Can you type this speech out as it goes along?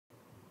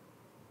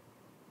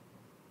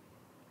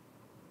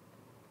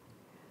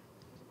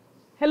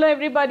Hello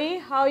everybody,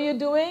 how are you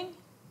doing?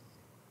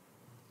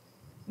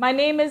 My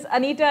name is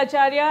Anita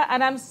Acharya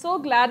and I'm so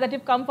glad that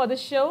you've come for the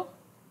show.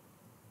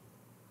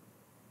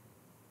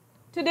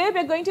 Today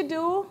we're going to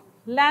do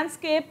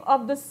Landscape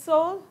of the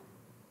Soul.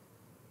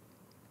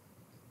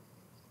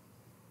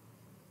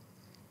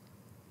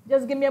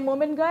 Just give me a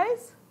moment,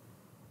 guys.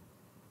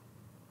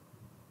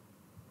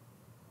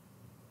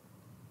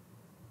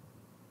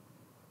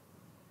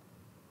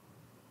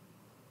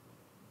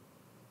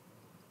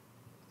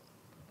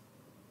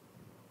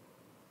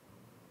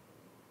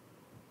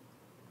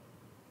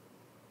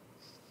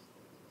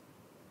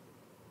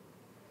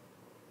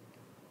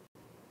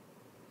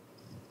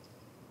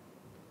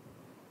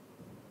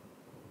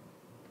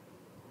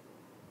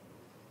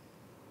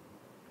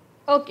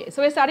 Okay,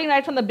 so we're starting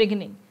right from the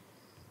beginning.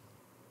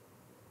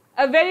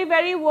 A very,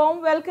 very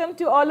warm welcome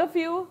to all of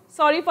you.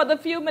 Sorry for the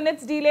few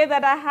minutes delay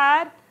that I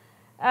had,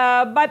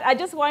 but I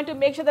just wanted to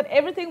make sure that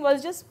everything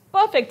was just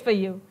perfect for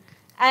you.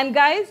 And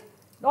guys,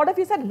 a lot of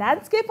you said,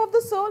 landscape of the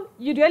soul,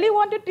 you really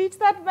want to teach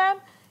that, ma'am?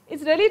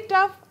 It's really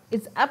tough,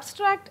 it's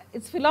abstract,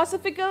 it's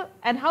philosophical,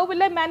 and how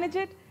will I manage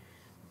it?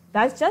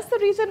 That's just the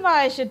reason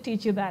why I should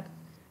teach you that.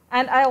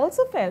 And I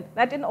also felt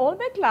that in all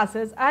my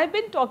classes, I've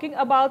been talking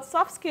about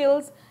soft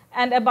skills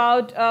and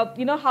about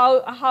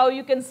how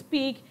you can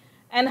speak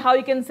and how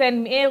you can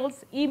send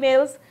mails,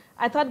 emails.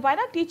 I thought, why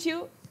not teach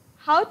you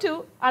how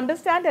to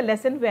understand a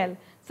lesson well?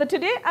 So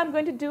today I'm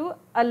going to do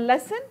a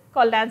lesson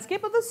called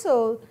Landscape of the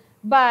Soul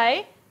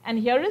by, and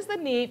here is the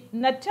name,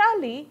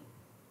 Natalie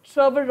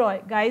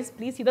Troveroy. Guys,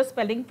 please see the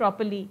spelling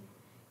properly.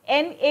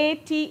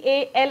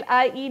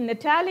 N-A-T-A-L-I-E,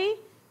 Natalie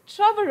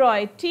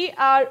Troveroy,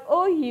 T-R-O-U-V-E-R-O-Y.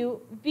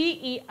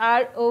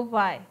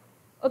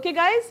 Okay,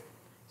 guys?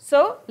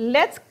 So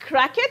let's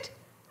crack it.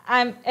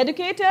 I'm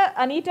educator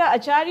Anita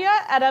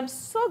Acharya and I'm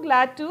so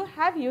glad to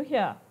have you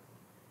here.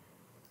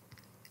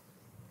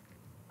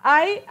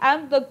 I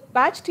am the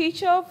batch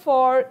teacher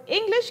for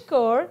English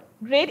core,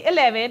 grade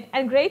 11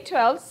 and grade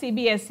 12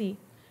 CBSE.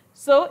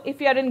 So if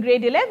you are in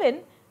grade 11,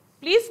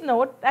 please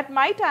note that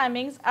my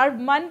timings are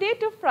Monday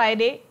to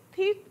Friday,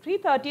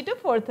 3:30 to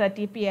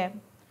 4:30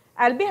 p.m.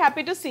 I'll be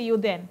happy to see you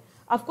then.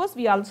 Of course,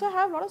 we also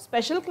have a lot of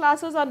special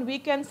classes on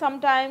weekends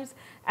sometimes,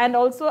 and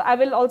also I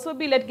will also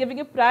be giving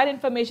you prior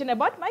information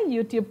about my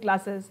YouTube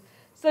classes.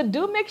 So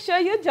do make sure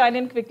you join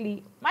in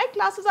quickly. My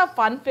classes are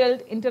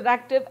fun-filled,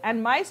 interactive,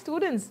 and my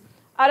students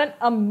are an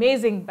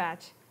amazing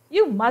batch.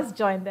 You must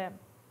join them.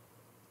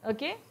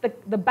 Okay,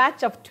 the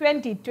batch of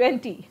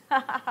 2020.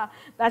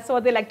 That's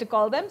what they like to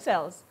call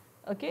themselves.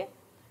 Okay,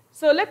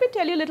 so let me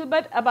tell you a little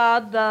bit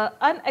about the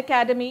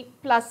Unacademy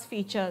Plus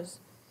features.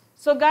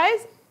 So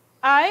guys,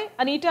 I,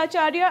 Anita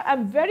Acharya,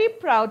 am very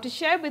proud to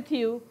share with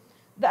you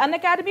the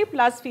Unacademy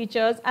Plus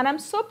features, and I'm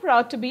so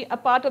proud to be a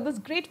part of this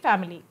great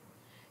family.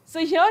 So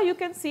here you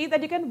can see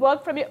that you can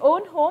work from your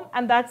own home,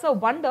 and that's a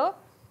wonder,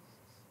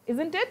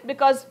 isn't it?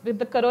 Because with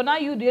the corona,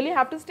 you really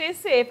have to stay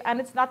safe, and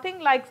it's nothing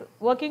like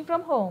working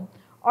from home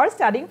or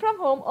studying from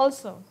home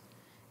also.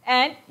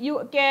 And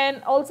you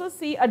can also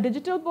see a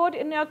digital board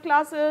in your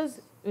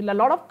classes with a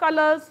lot of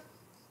colors.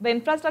 The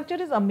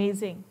infrastructure is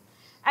amazing.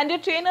 And your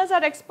trainers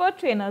are expert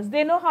trainers.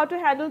 They know how to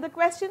handle the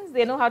questions,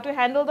 they know how to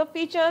handle the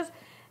features,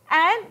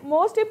 and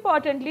most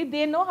importantly,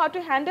 they know how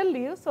to handle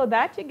you so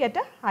that you get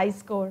a high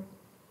score.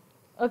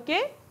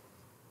 Okay?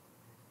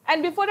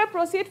 And before I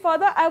proceed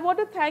further, I want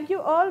to thank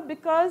you all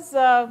because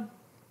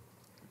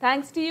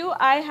thanks to you,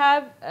 I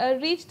have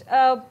reached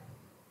a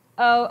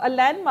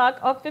landmark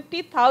of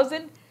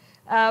 50,000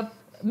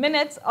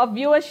 minutes of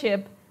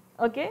viewership.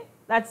 Okay?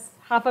 That's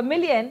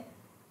 500,000.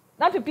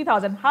 Not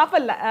 50,000, 5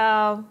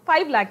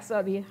 lakhs,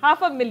 sorry,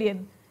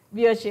 500,000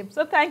 viewership.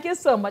 So thank you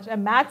so much.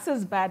 And maths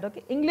is bad,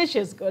 okay? English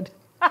is good.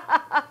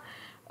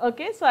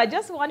 Okay, so I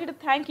just wanted to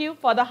thank you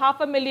for the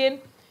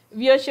 500,000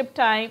 viewership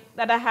time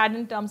that I had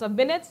in terms of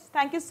minutes.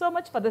 Thank you so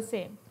much for the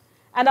same.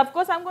 And of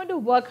course, I'm going to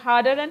work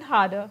harder and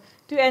harder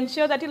to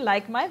ensure that you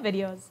like my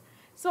videos.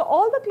 So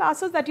all the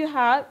classes that you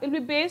have will be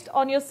based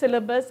on your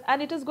syllabus,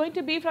 and it is going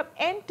to be from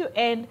end to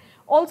end.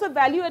 Also,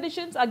 value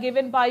additions are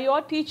given by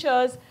your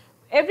teachers.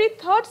 Every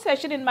third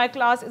session in my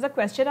class is a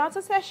question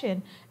answer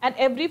session, and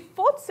every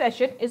fourth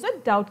session is a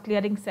doubt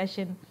clearing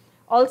session.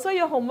 Also,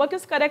 your homework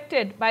is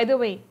corrected, by the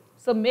way,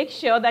 so make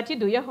sure that you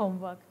do your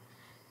homework.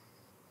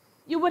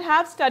 You would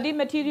have study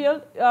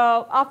material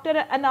after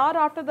an hour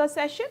after the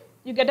session.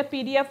 You get a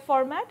PDF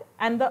format,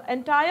 and the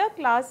entire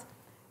class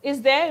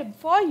is there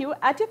for you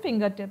at your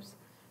fingertips.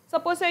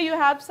 Suppose you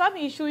have some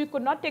issue, you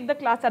could not take the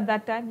class at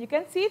that time, you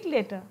can see it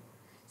later.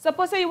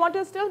 Suppose you want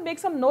to still make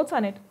some notes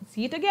on it,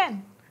 see it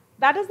again.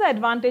 That is the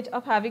advantage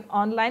of having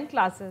online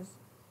classes.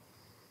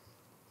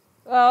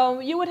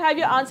 You would have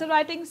your answer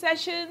writing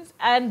sessions,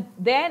 and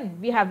then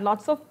we have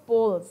lots of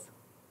polls.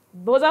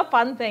 Those are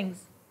fun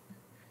things.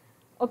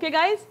 Okay,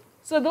 guys?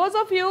 So those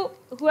of you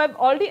who have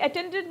already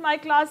attended my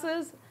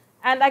classes,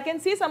 and I can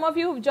see some of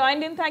you who've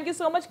joined in. Thank you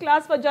so much,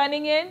 class, for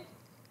joining in.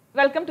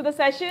 Welcome to the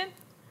session.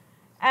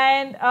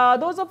 And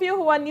those of you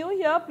who are new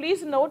here,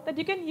 please note that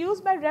you can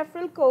use my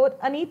referral code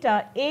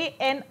ANITA,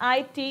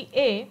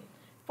 A-N-I-T-A,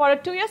 for a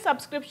 2-year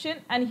subscription,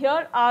 and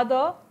here are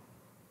the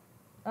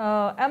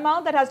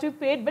amount that has to be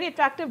paid, very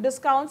attractive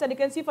discounts, and you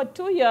can see for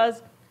 2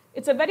 years,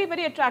 it's a very,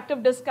 very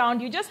attractive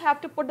discount. You just have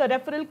to put the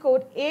referral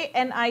code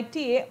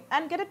ANITA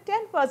and get a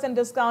 10%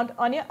 discount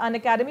on your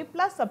Unacademy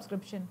Plus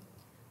subscription.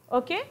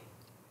 Okay?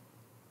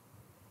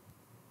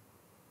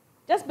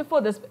 Just before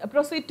this,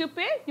 proceed to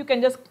pay, you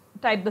can just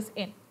type this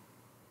in.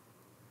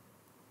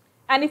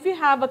 And if you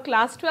have a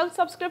class 12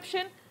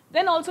 subscription,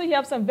 then also you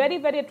have some very,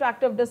 very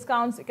attractive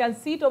discounts. You can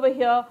see it over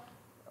here,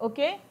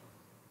 okay?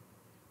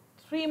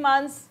 3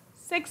 months,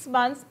 6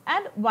 months,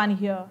 and 1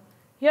 year.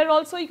 Here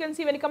also you can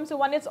see when it comes to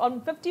 1 year, it's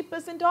on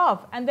 50%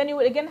 off, and then you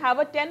will again have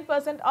a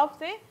 10% off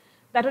say,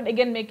 that would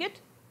again make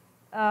it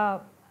a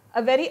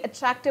very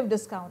attractive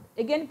discount.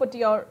 Again, put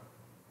your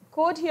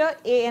code here,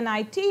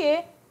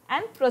 ANITA,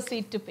 and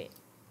proceed to pay.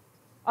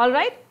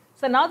 Alright,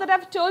 so now that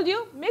I've told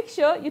you, make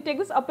sure you take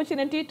this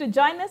opportunity to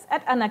join us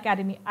at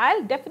Unacademy.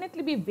 I'll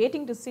definitely be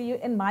waiting to see you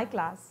in my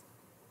class.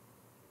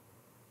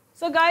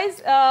 So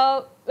guys,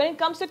 when it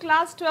comes to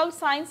class 12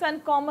 science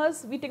and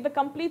commerce, we take the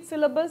complete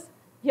syllabus.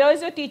 Here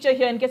is your teacher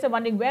here, in case you're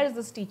wondering, where is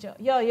this teacher?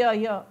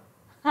 Here.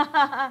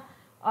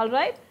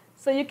 Alright,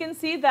 so you can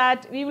see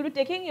that we will be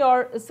taking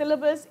your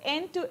syllabus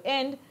end to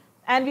end,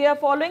 and we are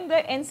following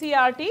the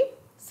NCERT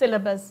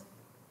syllabus.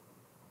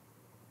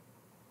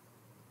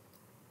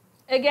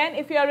 Again,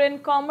 if you are in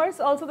commerce,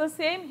 also the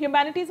same.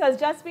 Humanities has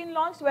just been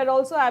launched, where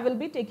also I will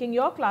be taking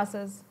your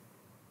classes.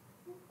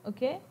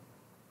 Okay.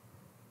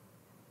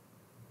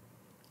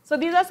 So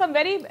these are some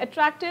very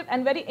attractive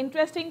and very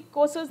interesting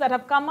courses that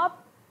have come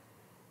up.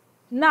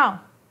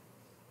 Now,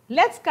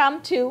 let's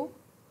come to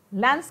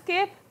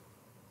Landscape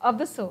of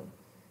the Soul,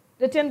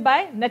 written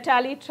by Anita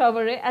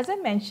Acharya, as I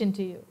mentioned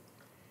to you.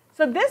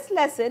 So this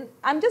lesson,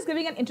 I'm just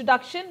giving an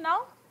introduction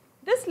now.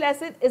 This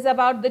lesson is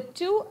about the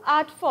 2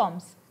 art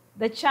forms,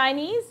 the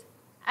Chinese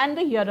and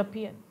the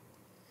European.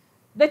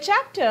 The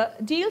chapter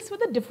deals with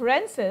the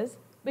differences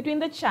between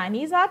the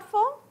Chinese art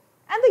form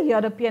and the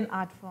European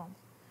art form.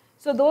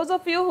 So those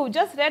of you who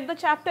just read the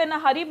chapter in a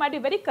hurry might be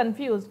very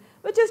confused.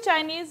 Which is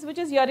Chinese, which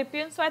is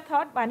European? So I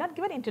thought, why not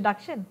give an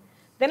introduction?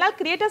 Then I'll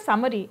create a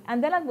summary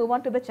and then I'll move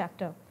on to the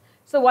chapter.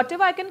 So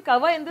whatever I can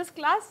cover in this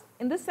class,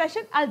 in this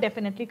session, I'll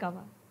definitely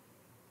cover.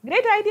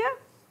 Great idea?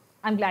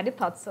 I'm glad you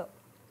thought so.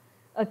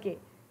 Okay.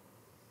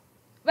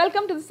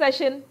 Welcome to the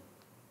session.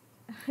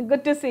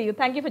 Good to see you.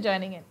 Thank you for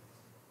joining in.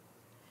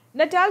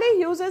 Natalie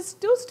uses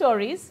 2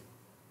 stories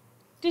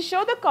to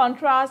show the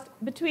contrast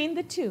between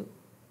the 2.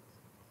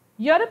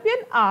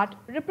 European art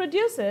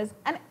reproduces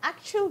an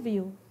actual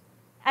view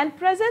and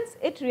presents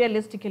it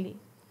realistically.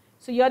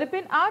 So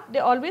European art, they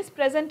always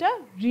present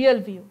a real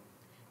view,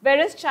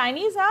 whereas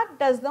Chinese art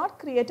does not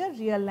create a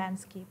real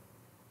landscape.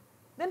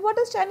 Then what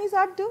does Chinese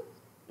art do?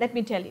 Let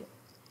me tell you.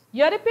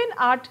 European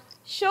art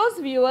shows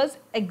viewers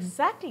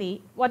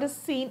exactly what is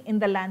seen in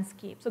the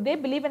landscape. So they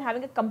believe in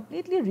having a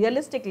completely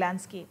realistic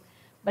landscape.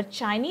 But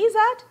Chinese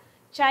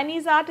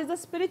art is the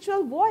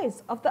spiritual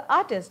voice of the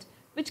artist,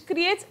 which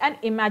creates an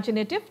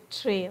imaginative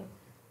trail.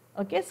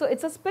 Okay, so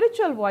it's a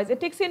spiritual voice. It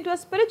takes you into a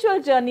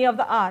spiritual journey of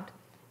the art,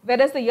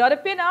 whereas the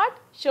European art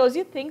shows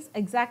you things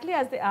exactly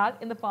as they are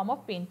in the form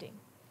of painting.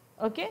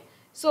 Okay,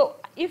 so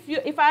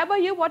if I were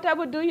you, what I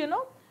would do, you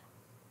know,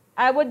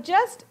 I would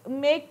just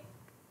make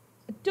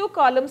 2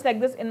 columns like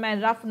this in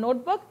my rough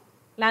notebook,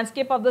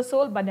 Landscape of the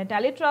Soul by Anita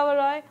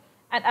Acharya,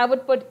 and I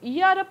would put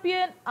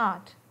European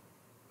art.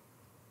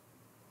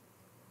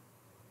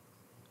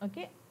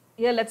 Okay,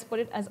 here let's put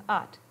it as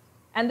art.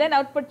 And then I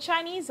would put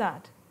Chinese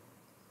art.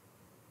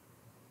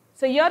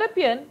 So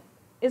European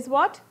is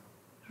what?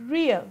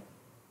 Real.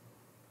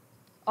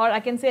 Or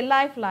I can say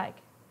lifelike.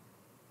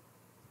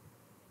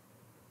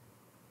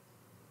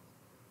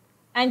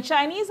 And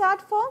Chinese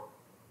art form,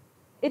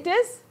 it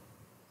is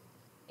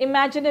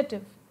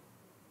imaginative,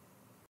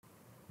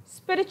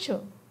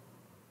 spiritual.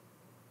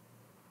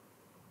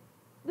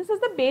 This is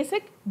the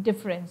basic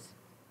difference.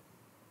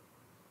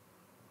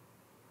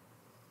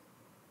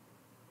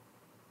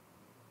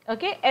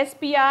 Okay,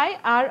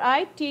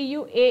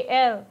 spiritual.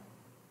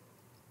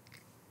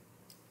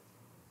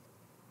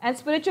 And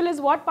spiritual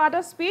is what part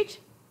of speech?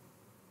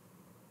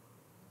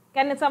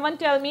 Can someone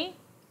tell me?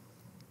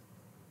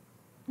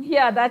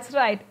 Yeah, that's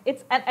right.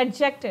 It's an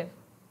adjective.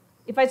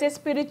 If I say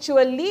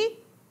spiritually,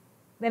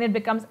 then it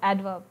becomes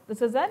adverb.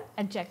 This is an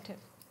adjective.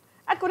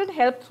 I couldn't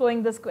help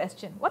throwing this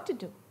question. What to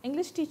do?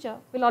 English teacher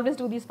will always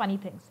do these funny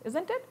things,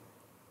 isn't it?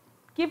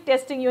 Keep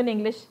testing you in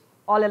English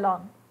all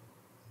along.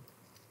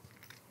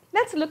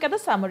 Let's look at the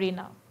summary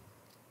now.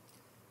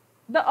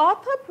 The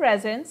author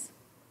presents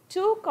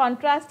 2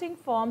 contrasting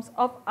forms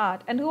of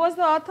art. And who was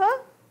the author?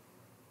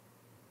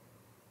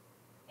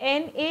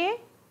 Natalie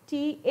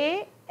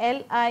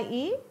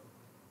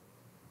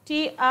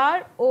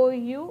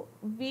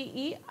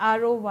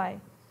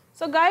Acharya.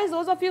 So guys,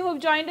 those of you who have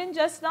joined in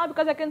just now,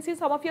 because I can see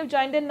some of you have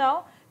joined in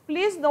now,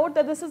 please note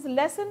that this is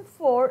lesson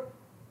 4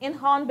 in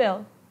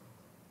Hornbill.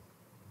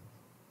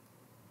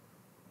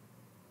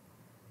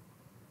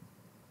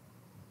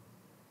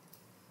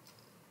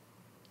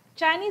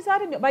 Chinese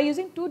art by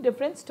using 2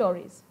 different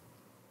stories.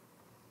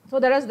 So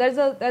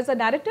there's a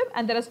narrative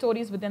and there are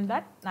stories within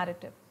that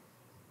narrative.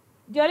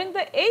 During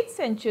the 8th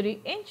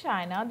century in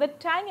China, the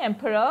Tang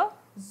Emperor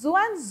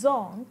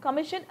Xuanzong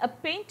commissioned a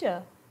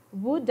painter,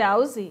 Wu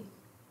Daozi.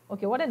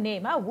 Okay, what a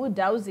name, huh? Wu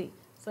Daozi.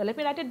 So let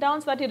me write it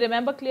down so that you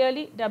remember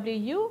clearly,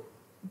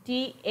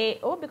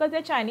 W-U-D-A-O, because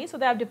they're Chinese, so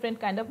they have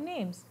different kind of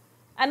names.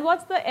 And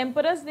what's the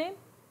emperor's name?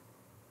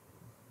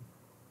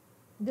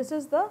 This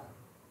is the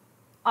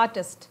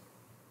artist.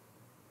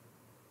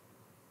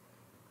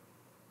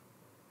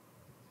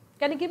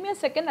 Can you give me a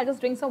second? I'll just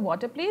drink some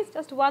water, please.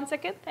 Just 1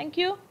 second. Thank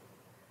you.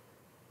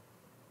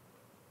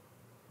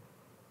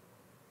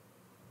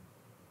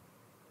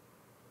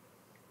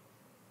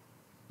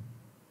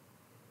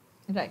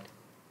 Right.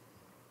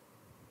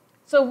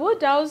 So Wu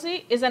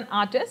Daozi is an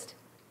artist,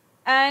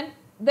 and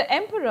the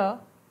emperor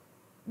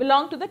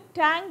belonged to the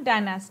Tang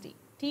dynasty,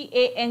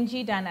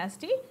 T-A-N-G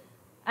dynasty.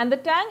 And the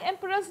Tang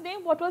emperor's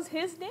name, what was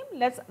his name?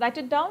 Let's write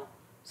it down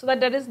so that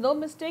there is no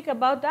mistake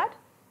about that.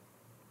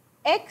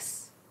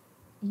 X-U-A-N,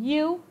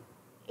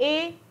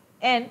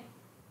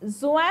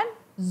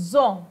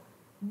 Xuanzong.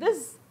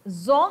 This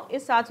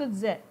Zong starts with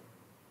Z,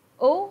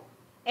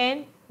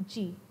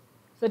 O-N-G.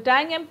 So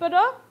Tang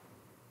emperor,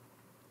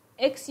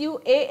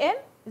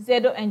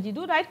 X-U-A-N-Z-O-N-G.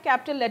 Do write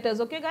capital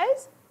letters, okay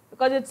guys?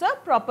 Because it's a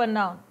proper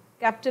noun.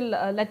 Capital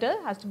letter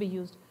has to be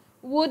used.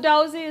 Wu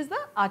Daozi is the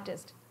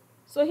artist.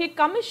 So he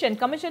commissioned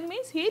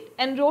means he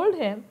enrolled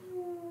him,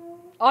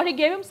 or he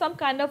gave him some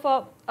kind of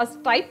a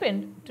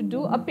stipend to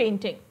do a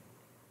painting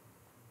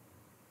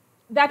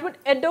that would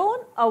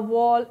adorn a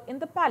wall in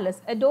the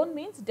palace. Adorn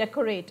means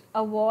decorate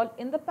a wall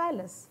in the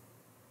palace.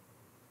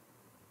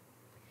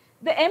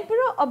 The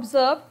emperor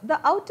observed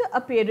the outer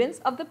appearance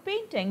of the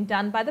painting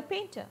done by the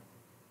painter.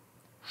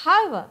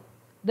 However,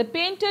 the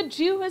painter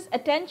drew his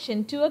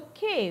attention to a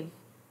cave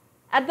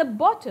at the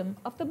bottom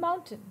of the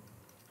mountain.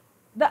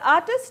 The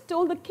artist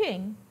told the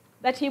king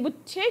that he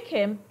would take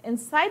him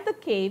inside the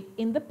cave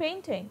in the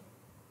painting.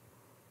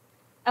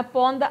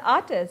 Upon the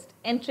artist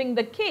entering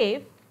the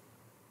cave,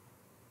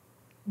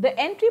 the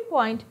entry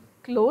point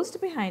closed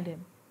behind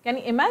him. Can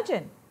you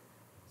imagine?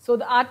 So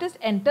the artist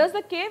enters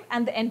the cave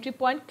and the entry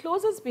point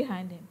closes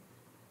behind him.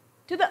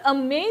 To the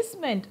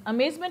amazement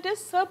is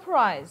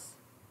surprise.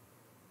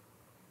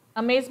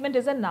 Amazement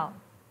is a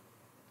noun.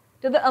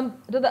 To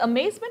the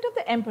amazement of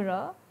the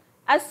emperor,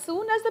 as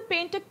soon as the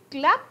painter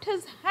clapped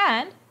his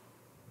hand,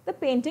 the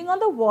painting on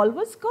the wall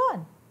was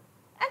gone.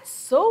 And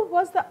so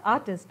was the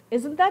artist.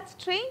 Isn't that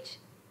strange?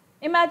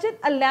 Imagine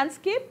a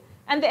landscape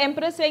and the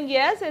emperor saying,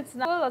 yes, it's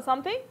not or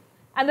something.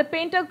 And the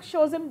painter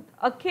shows him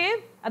a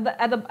cave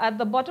at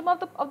the bottom of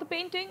the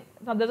painting.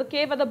 So there's a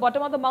cave at the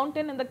bottom of the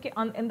mountain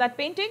in that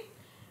painting.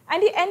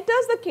 And he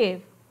enters the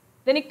cave.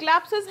 Then he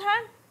claps his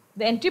hand.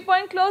 The entry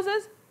point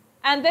closes.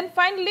 And then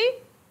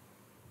finally,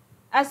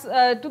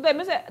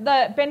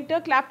 the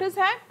painter clapped his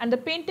hand and the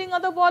painting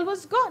on the wall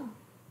was gone.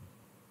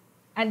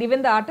 And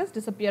even the artist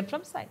disappeared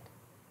from sight.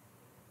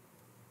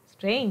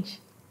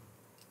 Strange.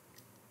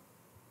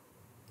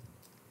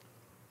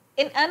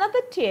 In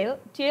another tale,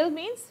 tale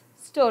means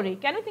story.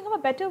 Can you think of a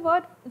better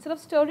word instead of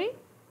story?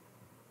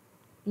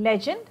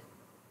 Legend.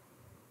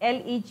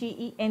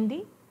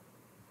 L-E-G-E-N-D.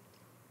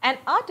 An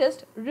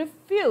artist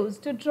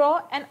refused to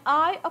draw an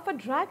eye of a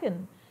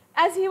dragon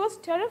as he was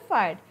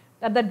terrified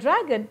that the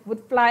dragon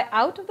would fly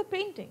out of the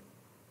painting.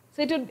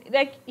 So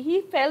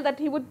he felt that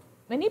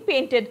when he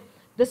painted,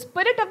 the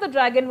spirit of the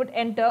dragon would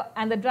enter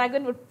and the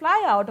dragon would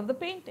fly out of the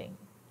painting.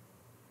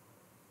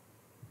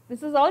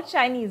 This is all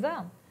Chinese,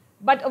 huh?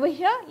 But over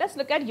here, let's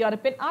look at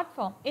European art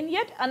form. In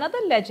yet another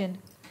legend,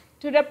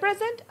 to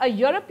represent a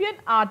European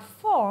art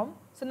form,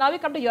 so now we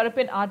come to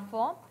European art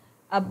form,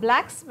 a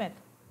blacksmith.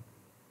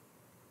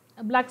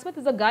 A blacksmith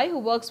is a guy who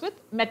works with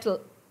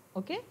metal,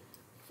 okay?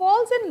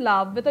 Falls in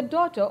love with a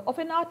daughter of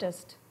an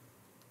artist.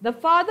 The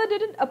father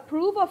didn't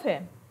approve of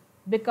him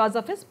because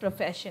of his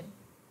profession.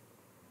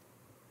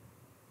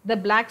 The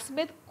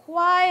blacksmith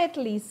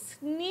quietly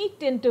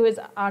sneaked into his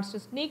art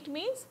studio. Sneaked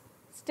means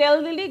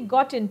stealthily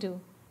got into.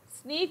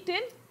 Sneaked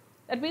in,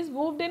 that means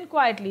moved in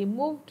quietly,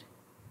 moved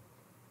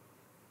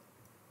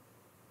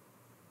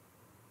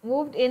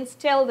in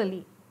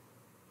stealthily.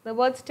 The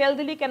word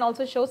stealthily can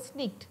also show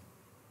sneaked.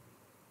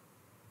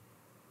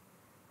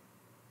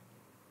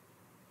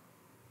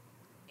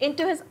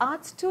 Into his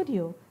art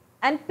studio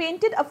and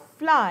painted a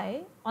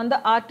fly on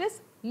the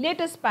artist's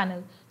latest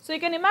panel. So you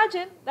can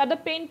imagine that the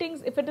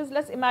paintings, if it is,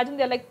 let's imagine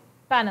they are like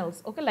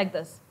panels, okay, like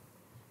this.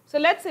 So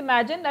let's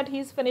imagine that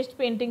he's finished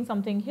painting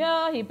something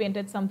here, he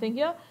painted something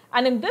here,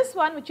 and in this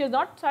one, which is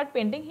not started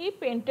painting, he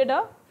painted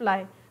a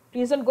fly.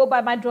 Please don't go by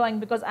my drawing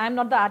because I am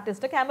not the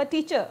artist, okay, I am a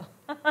teacher.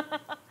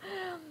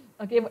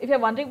 Okay, if you're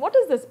wondering, what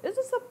is this? Is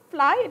this a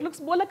fly? It looks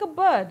more like a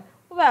bird.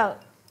 Well,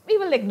 we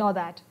will ignore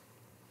that.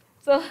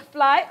 So,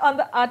 fly on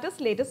the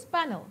artist's latest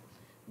panel.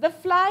 The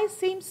fly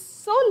seems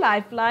so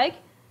lifelike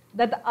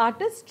that the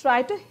artist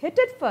tried to hit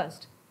it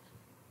first.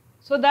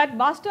 So that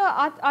master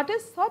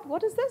artist thought,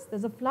 what is this?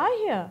 There's a fly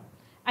here.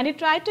 And he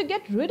tried to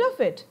get rid of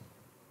it.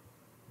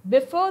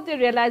 Before the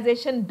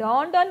realization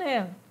dawned on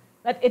him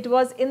that it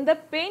was in the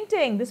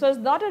painting. This was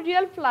not a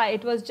real fly.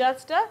 It was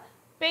just a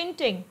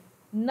painting,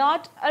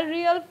 not a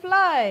real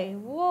fly.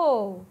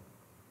 Whoa.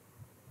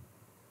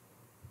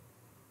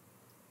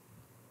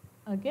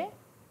 Okay.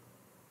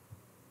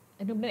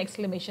 And put an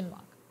exclamation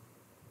mark.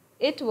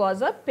 It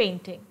was a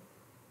painting.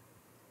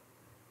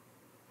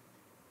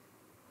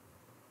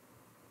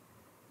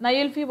 Now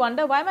you'll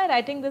wonder, why am I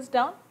writing this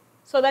down?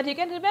 So that you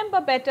can remember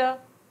better.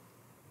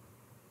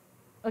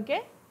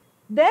 Okay.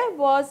 There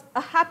was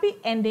a happy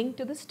ending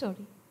to the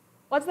story.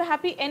 What's the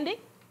happy ending?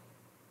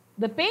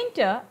 The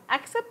painter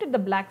accepted the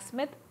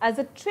blacksmith as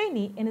a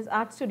trainee in his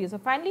art studio. So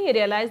finally he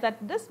realized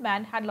that this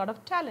man had a lot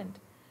of talent.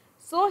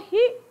 So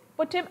he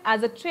put him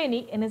as a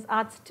trainee in his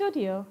art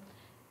studio,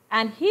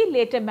 and he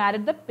later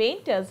married the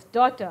painter's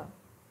daughter,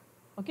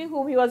 okay,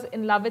 whom he was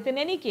in love with in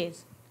any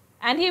case.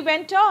 And he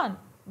went on.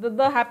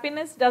 The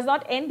happiness does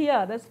not end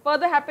here. There's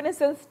further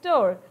happiness in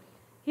store.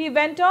 He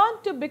went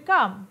on to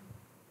become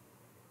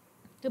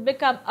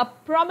a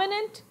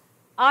prominent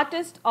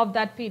artist of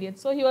that period.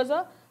 So he was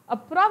a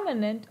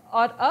prominent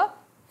or a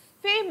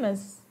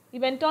famous, he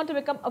went on to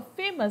become a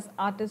famous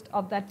artist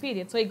of that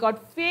period. So he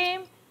got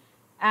fame,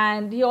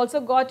 and he also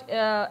got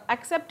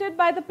accepted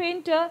by the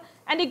painter,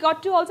 and he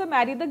got to also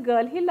marry the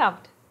girl he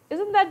loved.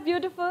 Isn't that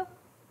beautiful?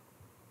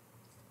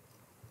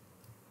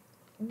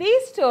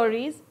 These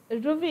stories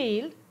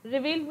revealed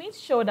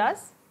means showed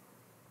as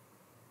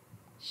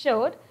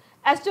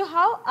to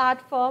how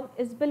art form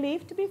is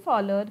believed to be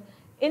followed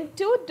in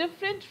two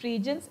different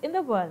regions in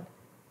the world,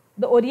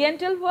 the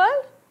Oriental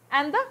world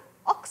and the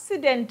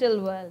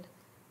Occidental world.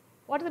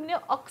 What is the meaning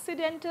of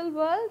Occidental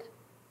world?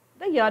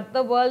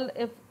 The world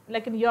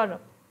like in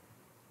Europe.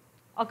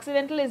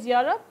 Occidental is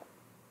Europe,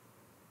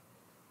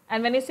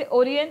 and when you say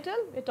Oriental,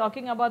 we are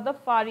talking about the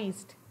Far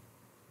East.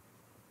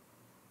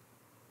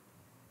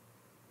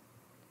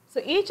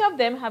 So each of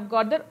them have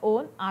got their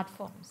own art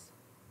forms.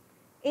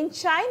 In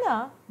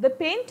China, the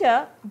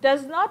painter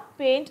does not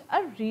paint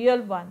a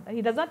real one.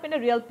 He does not paint a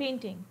real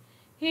painting.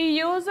 He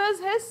uses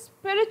his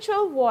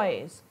spiritual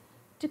voice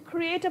to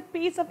create a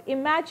piece of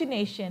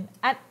imagination,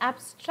 an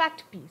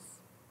abstract piece.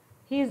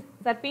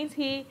 That means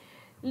he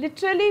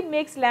literally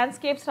makes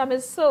landscapes from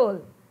his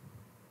soul.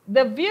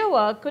 The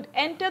viewer could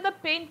enter the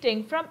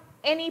painting from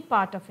any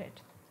part of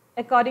it,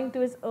 according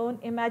to his own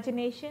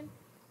imagination.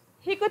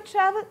 He could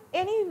travel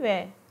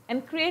anywhere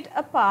and create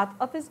a path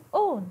of his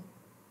own.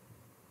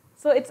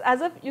 So it's as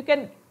if you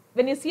can,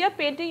 when you see a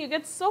painting, you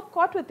get so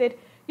caught with it,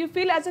 you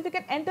feel as if you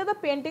can enter the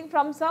painting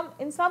from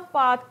in some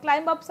path,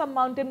 climb up some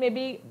mountain,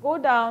 maybe go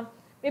down,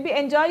 maybe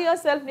enjoy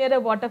yourself near a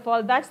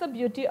waterfall. That's the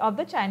beauty of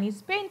the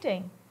Chinese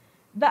painting.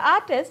 The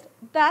artist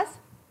thus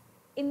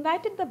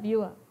invited the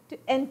viewer to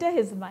enter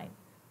his mind.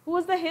 Who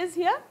is the his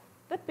here?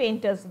 The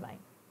painter's mind.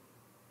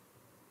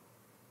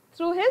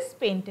 Through his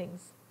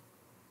paintings.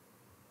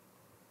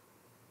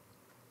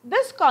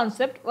 This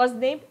concept was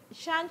named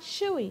Shan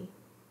Shui,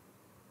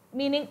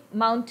 meaning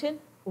mountain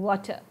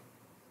water.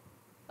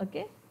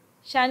 Okay?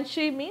 Shan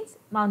Shui means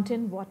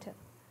mountain water.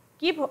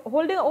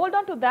 Hold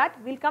on to that.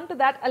 We'll come to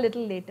that a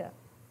little later.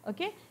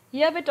 Okay?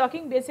 Here we're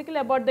talking basically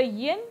about the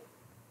yin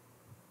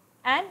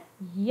and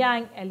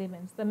yang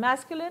elements, the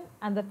masculine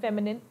and the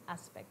feminine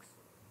aspects.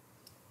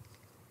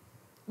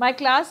 My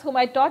class, whom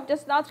I taught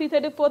just now,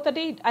 3:30,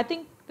 4:30, I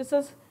think this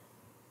is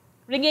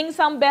ringing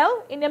some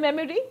bell in your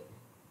memory.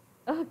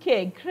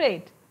 Okay,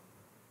 great.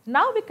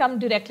 Now we come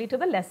directly to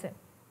the lesson.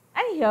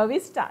 And here we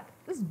start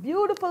this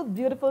beautiful,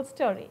 beautiful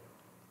story.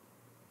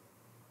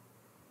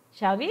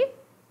 Shall we?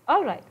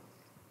 All right.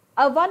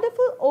 A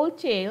wonderful old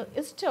tale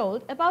is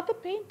told about the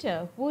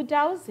painter Wu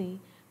Daozi,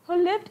 who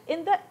lived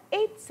in the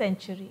 8th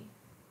century.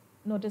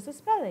 Notice the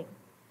spelling.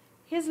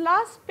 His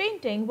last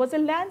painting was a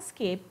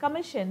landscape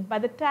commissioned by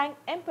the Tang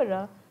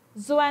Emperor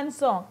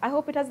Xuanzong. I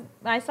hope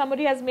my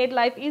summary has made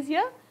life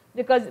easier,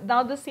 because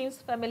now this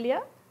seems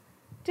familiar.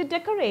 To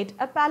decorate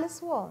a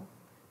palace wall.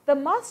 The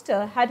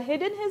master had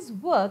hidden his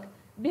work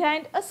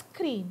behind a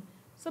screen.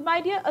 So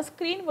my dear, a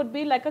screen would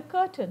be like a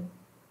curtain.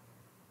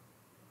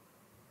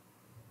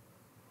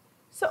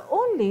 So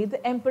only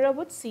the emperor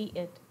would see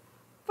it.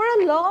 For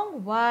a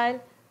long while,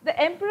 the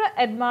emperor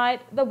admired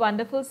the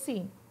wonderful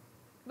scene.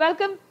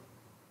 Welcome.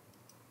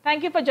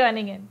 Thank you for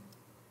joining in.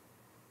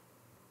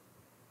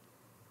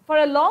 For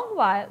a long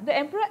while, the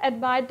emperor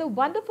admired the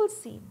wonderful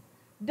scene,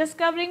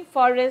 discovering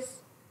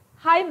forests,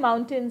 high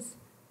mountains,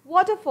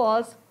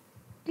 waterfalls,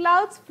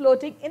 clouds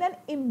floating in an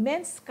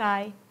immense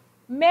sky,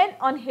 men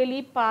on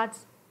hilly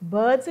paths,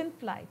 birds in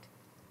flight.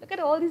 Look at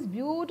all these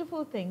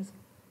beautiful things.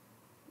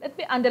 Let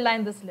me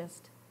underline this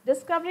list.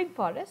 Discovering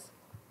forests,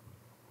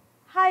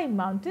 high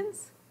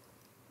mountains,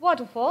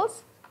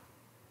 waterfalls,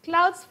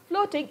 clouds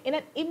floating in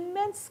an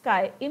immense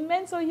sky.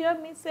 Immense over here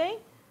means saying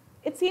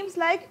it seems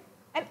like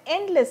an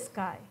endless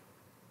sky.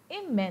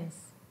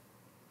 Immense,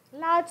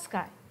 large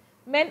sky,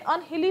 men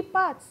on hilly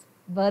paths,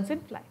 birds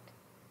in flight.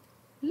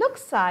 Look,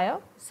 sire.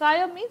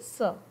 Sire means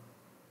sir.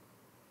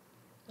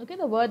 Okay,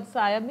 the word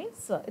sire means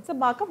sir. It's a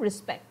mark of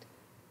respect.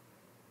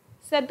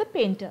 Said the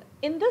painter,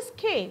 in this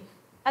cave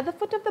at the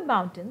foot of the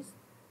mountains,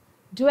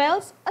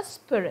 dwells a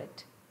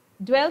spirit.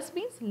 Dwells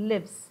means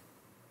lives.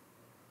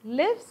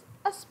 Lives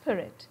a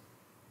spirit.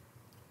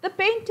 The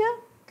painter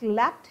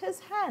clapped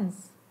his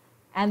hands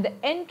and the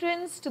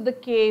entrance to the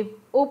cave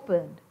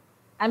opened.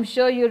 I'm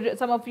sure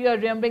some of you are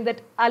remembering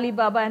that Ali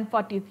Baba and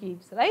 40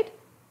 thieves, right?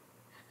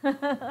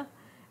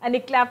 And he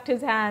clapped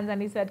his hands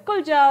and he said,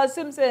 Kulja,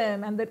 Sim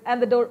Sim, and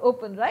the door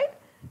opened, right?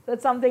 So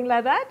it's something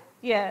like that?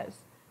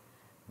 Yes.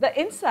 The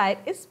inside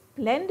is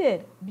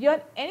splendid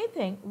beyond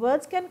anything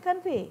words can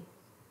convey.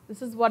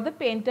 This is what the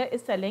painter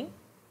is telling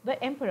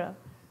the emperor.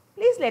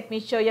 Please let me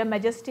show your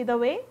majesty the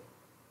way.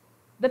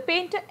 The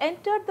painter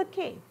entered the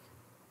cave,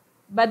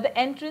 but the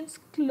entrance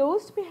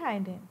closed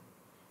behind him.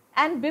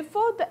 And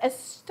before the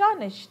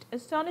astonished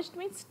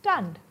means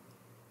stunned.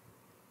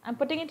 I'm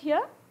putting it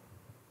here,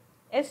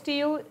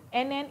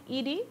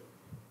 S-T-U-N-N-E-D.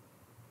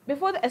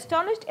 Before the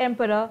astonished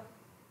emperor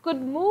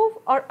could move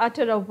or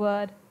utter a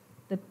word,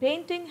 the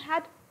painting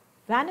had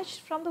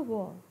vanished from the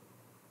wall.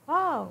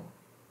 Wow!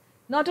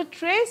 Not a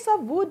trace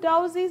of Wu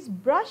Daozi's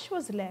brush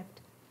was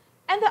left,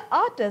 and the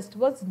artist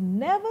was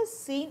never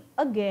seen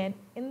again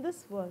in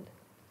this world.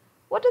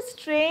 What a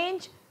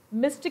strange,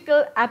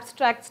 mystical,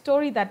 abstract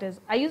story that is.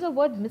 I use the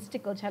word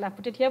mystical. Shall I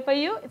put it here for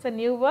you? It's a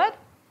new word.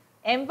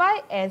 M-Y-S-T-I-C-A-L.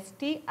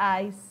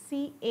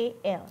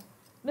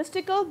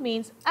 Mystical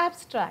means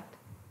abstract.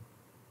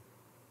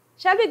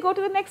 Shall we go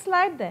to the next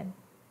slide then?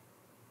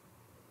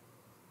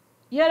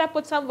 Here I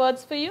put some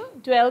words for you.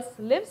 Dwells,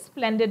 lives,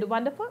 splendid,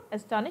 wonderful,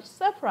 astonished,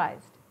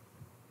 surprised.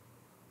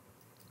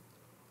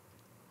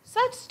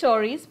 Such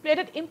stories played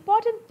an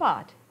important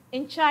part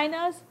in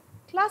China's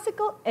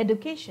classical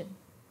education.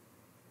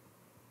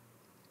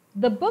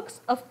 The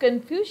books of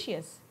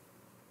Confucius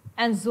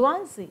and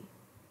Zhuangzi,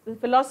 the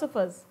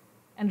philosophers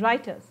and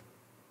writers,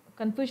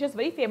 Confucius,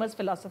 very famous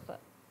philosopher,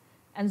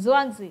 and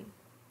Zhuangzi,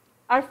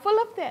 are full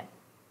of them.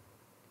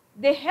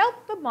 They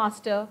help the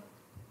master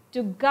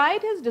to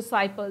guide his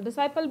disciple.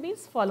 Disciple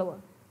means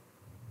follower.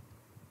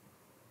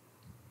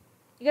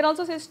 You can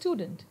also say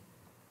student.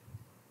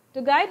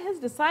 To guide his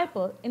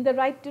disciple in the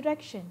right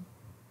direction.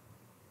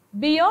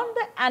 Beyond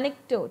the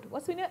anecdote.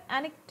 What's the meaning of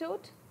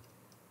anecdote?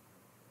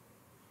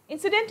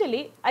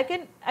 Incidentally, I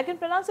can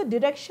pronounce a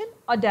direction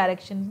or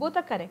direction. Both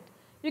are correct.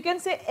 You can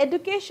say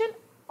education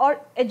or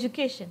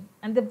education,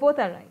 and they both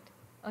are right.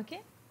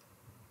 Okay?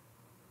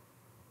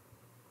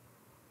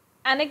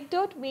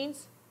 Anecdote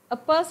means a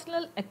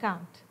personal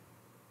account.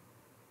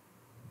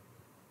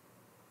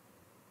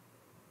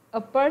 A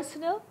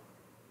personal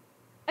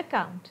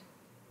account.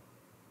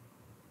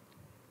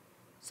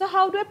 So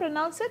how do I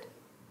pronounce it?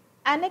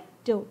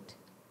 Anecdote.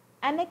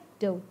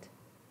 Anecdote.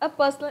 A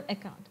personal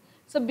account.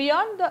 So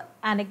beyond the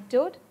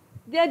anecdote,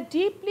 they are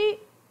deeply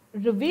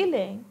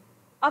revealing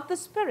of the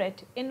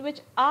spirit in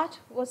which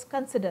art was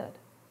considered.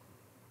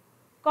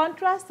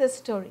 Contrast this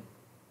story.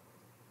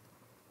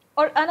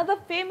 Or another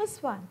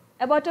famous one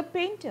about a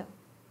painter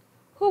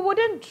who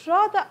wouldn't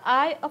draw the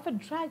eye of a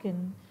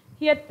dragon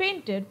he had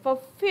painted for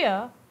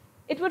fear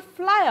it would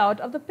fly out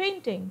of the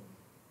painting,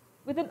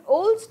 with an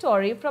old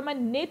story from a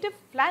native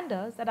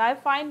Flanders that I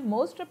find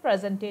most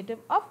representative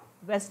of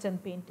Western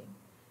painting.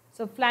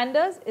 So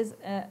Flanders is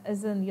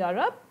in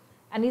Europe,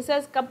 and he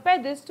says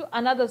compare this to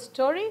another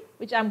story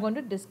which I am going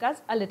to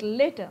discuss a little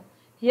later.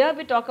 Here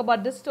we talk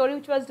about this story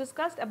which was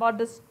discussed about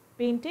this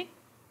painting,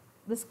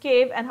 this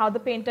cave, and how the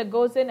painter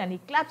goes in and he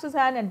claps his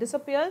hand and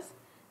disappears.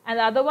 And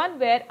the other one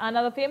where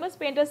another famous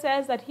painter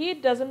says that he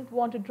doesn't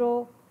want to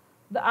draw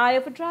the eye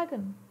of a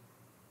dragon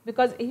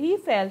because he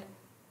felt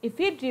if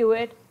he drew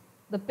it,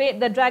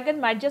 the dragon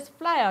might just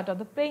fly out of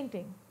the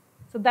painting.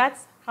 So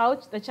that's how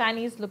the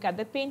Chinese look at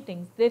the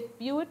paintings. They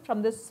view it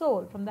from the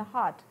soul, from the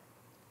heart,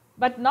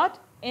 but not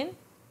in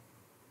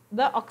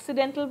the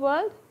Occidental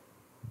world.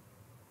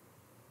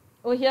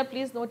 Over here,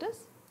 please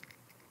notice.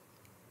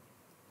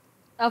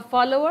 A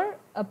follower,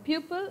 a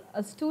pupil,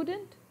 a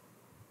student.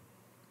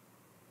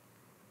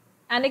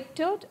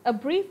 Anecdote, a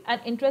brief and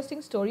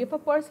interesting story of a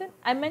person.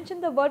 I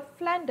mentioned the word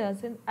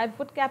Flanders, and I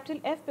put capital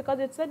F because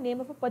it's the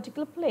name of a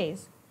particular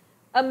place.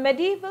 A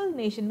medieval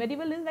nation.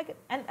 Medieval is like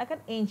an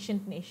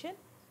ancient nation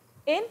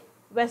in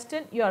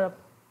Western Europe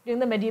during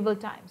the medieval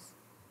times.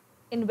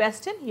 In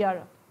Western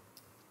Europe.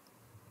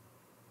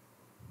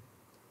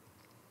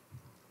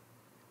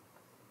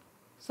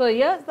 So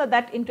here's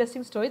that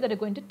interesting story that we're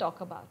going to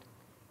talk about.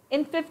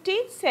 In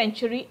 15th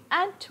century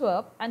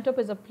Antwerp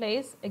is a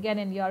place again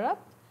in Europe,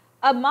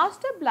 a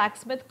master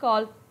blacksmith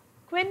called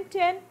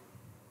Quentin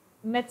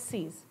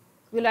Metzys.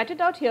 We'll write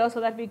it out here so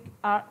that we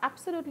are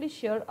absolutely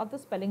sure of the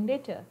spelling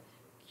later.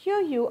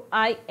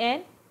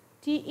 Q-U-I-N-T-E-N,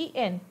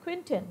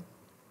 Quentin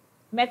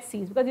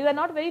Metzys, because these are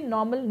not very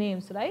normal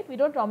names, right? We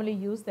don't normally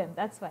use them,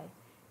 that's why.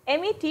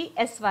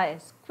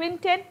 M-E-T-S-Y-S,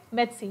 Quentin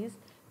Metzys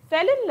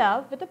fell in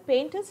love with a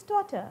painter's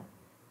daughter.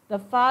 The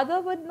father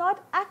would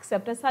not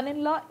accept a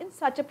son-in-law in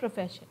such a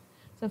profession.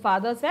 So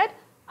father said,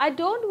 I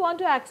don't want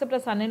to accept a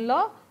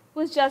son-in-law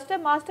who is just a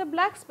master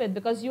blacksmith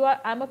because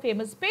I'm a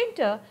famous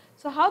painter.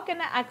 So how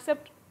can I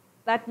accept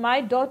that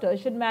my daughter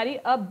should marry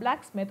a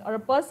blacksmith or a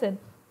person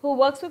who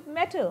works with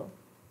metal?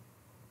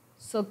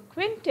 So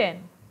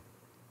Quentin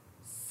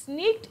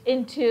sneaked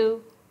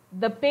into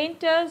the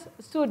painter's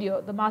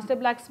studio, the master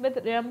blacksmith.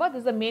 Remember, this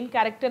is the main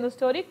character in the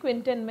story,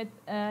 Quentin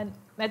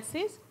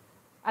Metzys.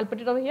 I'll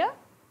put it over here,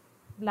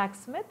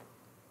 blacksmith.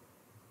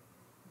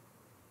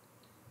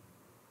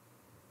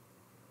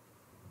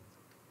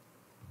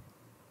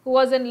 Who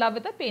was in love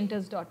with the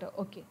painter's daughter.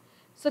 Okay.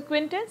 So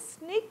Quentin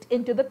sneaked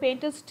into the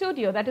painter's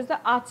studio, that is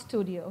the art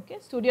studio. Okay.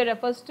 Studio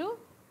refers to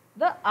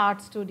the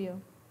art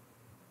studio.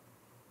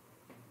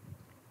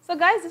 So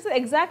guys, this is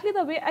exactly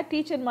the way I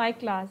teach in my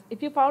class.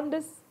 If you found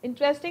this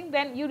interesting,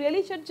 then you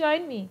really should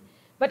join me.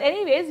 But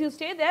anyways, you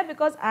stay there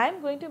because I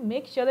am going to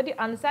make sure that you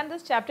understand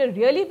this chapter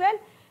really well,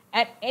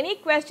 and any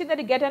question that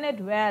you get on it,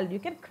 well, you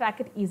can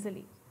crack it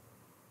easily.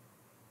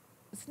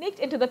 Sneaked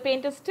into the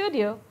painter's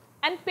studio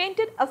and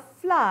painted a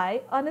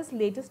fly on his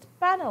latest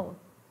panel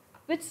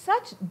with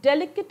such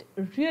delicate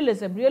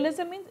realism.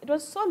 Realism means it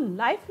was so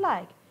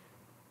lifelike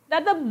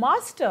that the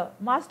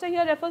master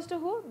here refers to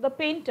who? The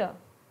painter.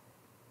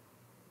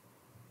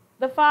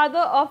 The father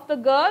of the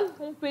girl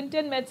whom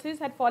Quentin Metzys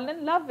had fallen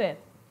in love with.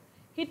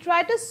 He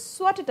tried to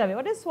swat it away.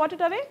 What is swat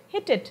it away?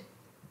 Hit it.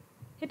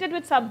 Hit it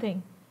with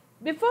something.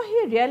 Before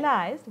he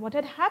realized what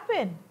had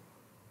happened,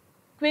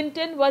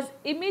 Quentin was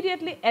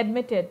immediately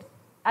admitted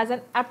as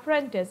an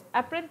apprentice.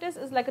 Apprentice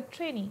is like a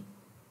trainee.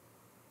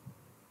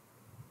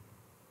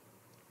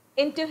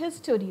 Into his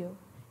studio.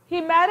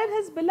 He married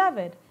his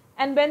beloved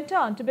and went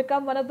on to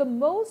become one of the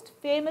most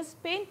famous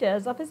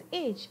painters of his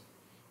age.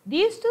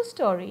 These two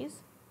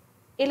stories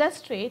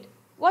illustrate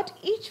what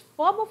each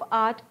form of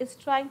art is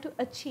trying to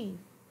achieve.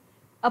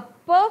 A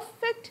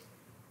perfect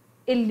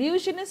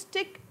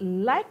illusionistic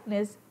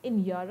likeness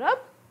in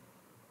Europe,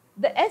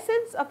 the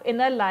essence of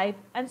inner life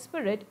and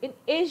spirit in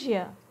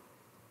Asia.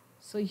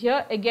 So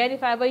here again,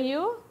 if I were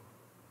you,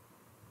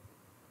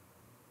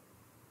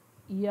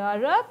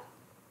 Europe,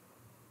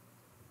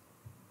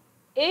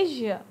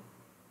 Asia.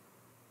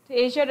 So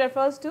Asia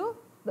refers to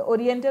the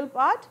Oriental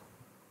part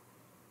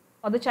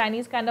or the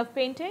Chinese kind of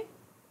painting,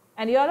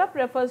 and Europe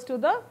refers to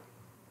the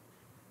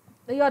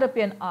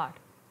European art.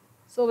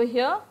 So over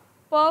here,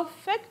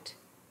 perfect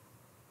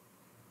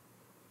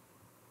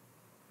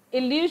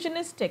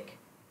illusionistic,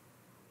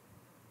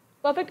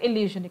 perfect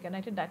illusion, you can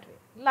write it that way,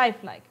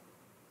 lifelike.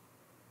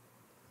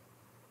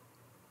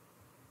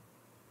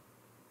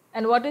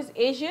 And what is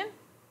Asian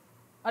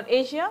or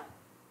Asia?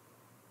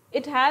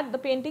 It had, the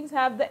paintings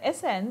have the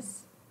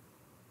essence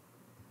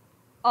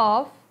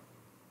of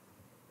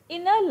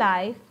inner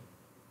life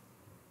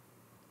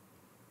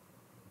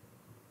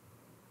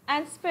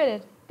and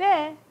spirit.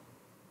 There,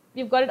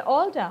 we've got it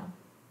all down.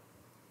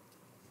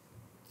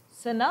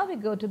 So now we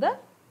go to the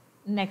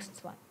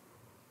next one.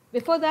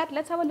 Before that,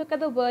 let's have a look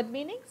at the word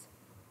meanings.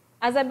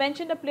 As I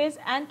mentioned a place,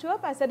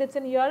 Antwerp, I said it's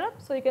in Europe.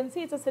 So you can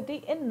see it's a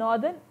city in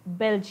northern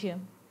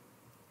Belgium.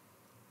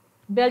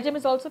 Belgium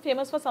is also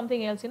famous for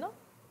something else, you know,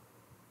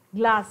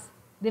 glass.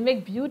 They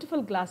make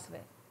beautiful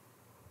glassware.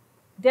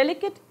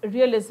 Delicate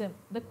realism,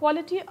 the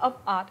quality of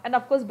art, and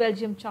of course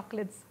Belgium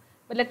chocolates.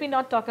 But let me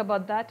not talk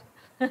about that.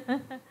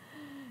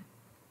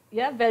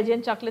 Yeah,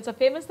 Belgian chocolates are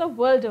famous the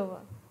world over.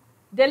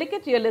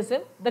 Delicate realism,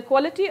 the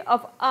quality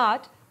of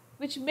art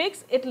which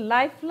makes it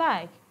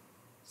lifelike.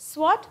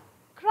 Swat,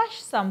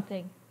 crush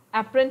something.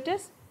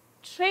 Apprentice,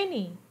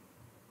 trainee.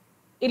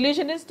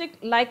 Illusionistic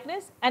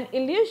likeness, an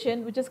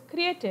illusion which is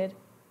created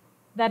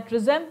that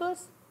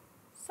resembles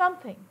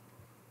something.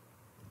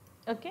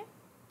 Okay.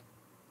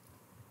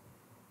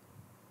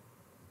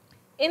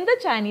 In the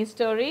Chinese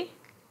story,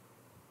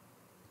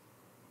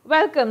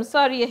 welcome,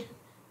 sorry,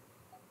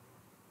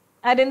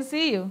 I didn't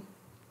see you.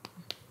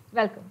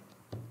 Welcome.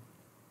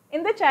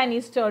 In the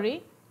Chinese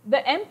story,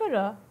 the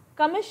emperor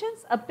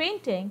commissions a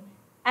painting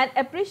and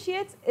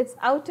appreciates its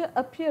outer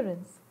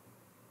appearance.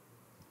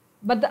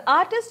 But the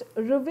artist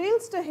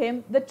reveals to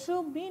him the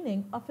true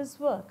meaning of his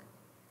work.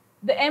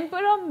 The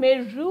emperor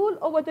may rule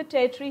over the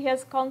territory he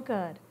has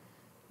conquered,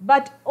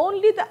 but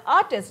only the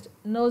artist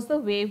knows the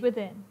way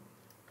within.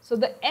 So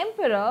the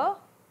emperor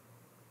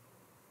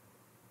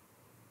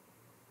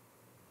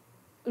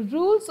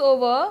rules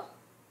over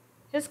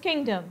his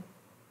kingdom,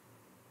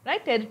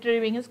 right? Territory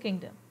being his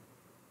kingdom.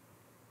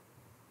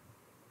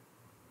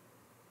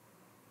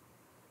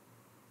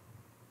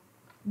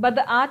 But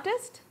the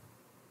artist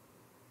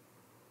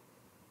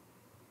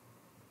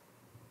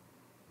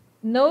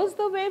knows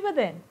the way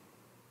within.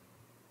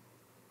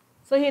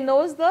 So he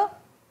knows the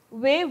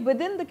way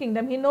within the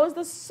kingdom. He knows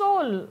the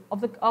soul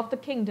of the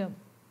kingdom.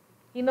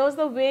 He knows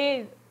the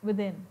way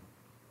within.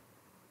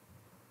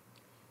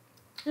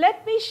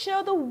 Let me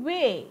show the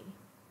way,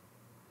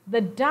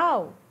 the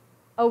Tao,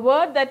 a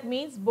word that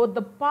means both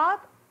the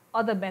path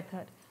or the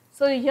method.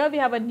 So here we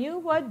have a new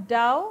word,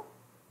 Tao,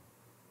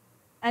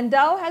 and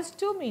Tao has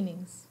two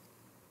meanings.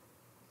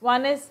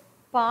 One is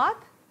path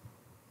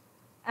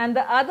and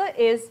the other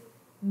is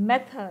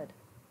method.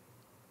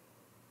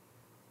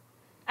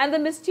 And the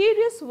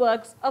mysterious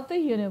works of the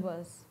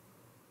universe.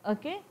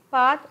 Okay,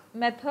 path,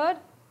 method,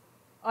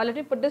 or let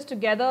me put this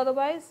together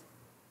otherwise.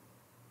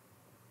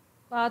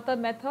 Path or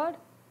method.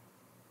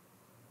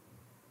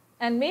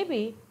 And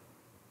maybe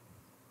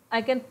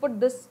I can put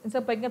this,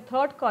 instead of putting a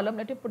third column,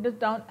 let me put this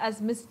down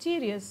as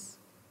mysterious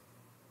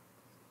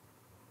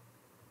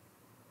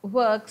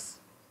works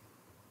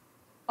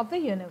of the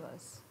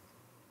universe.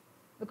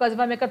 Because if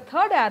I make a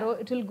third arrow,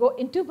 it will go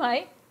into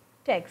my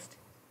text.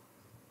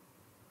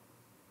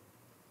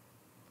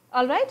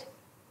 Alright?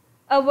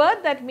 A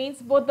word that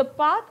means both the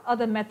path or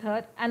the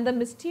method and the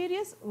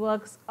mysterious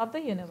works of the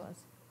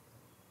universe.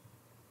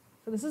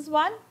 So this is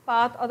one,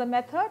 path or the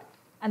method,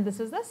 and this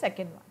is the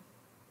second one.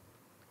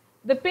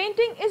 The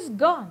painting is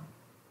gone,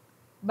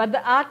 but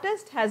the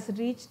artist has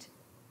reached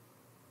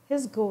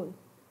his goal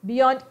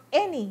beyond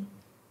any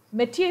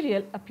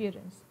material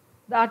appearance.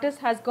 The artist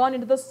has gone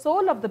into the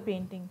soul of the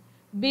painting,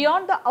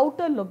 beyond the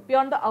outer look,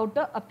 beyond the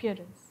outer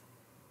appearance.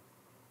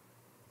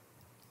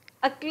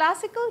 A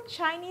classical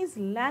Chinese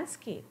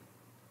landscape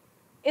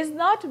is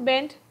not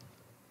meant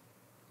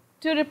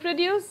to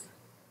reproduce,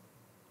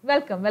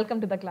 welcome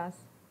to the class.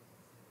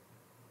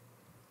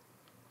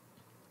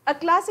 A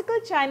classical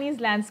Chinese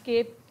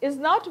landscape is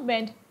not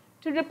meant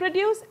to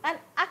reproduce an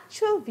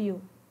actual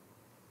view,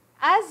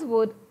 as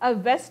would a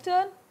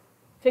Western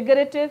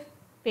figurative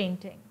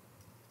painting.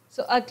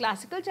 So a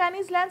classical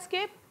Chinese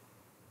landscape,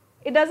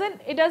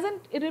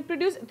 it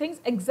reproduce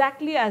things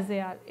exactly as they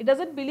are. It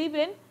doesn't believe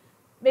in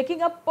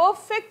making a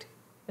perfect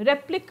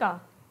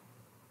replica.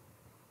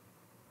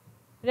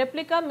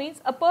 Replica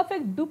means a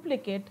perfect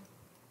duplicate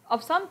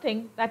of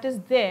something that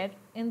is there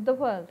in the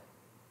world.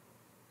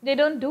 They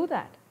don't do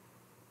that.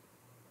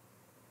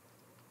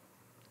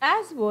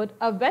 As would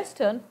a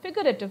Western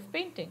figurative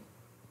painting.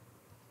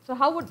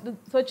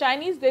 So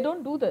Chinese, they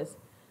don't do this.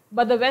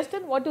 But the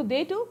Western, what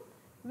do?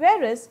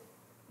 Whereas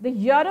the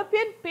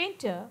European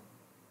painter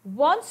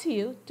wants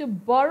you to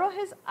borrow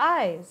his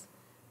eyes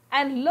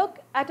and look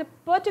at a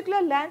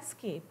particular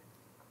landscape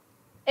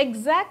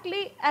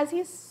exactly as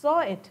he saw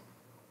it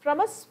from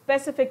a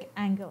specific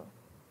angle.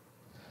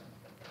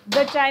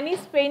 The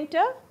Chinese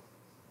painter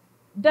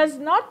does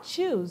not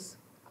choose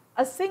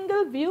a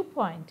single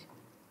viewpoint.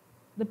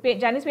 The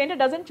Chinese painter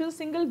doesn't choose a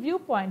single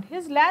viewpoint.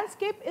 His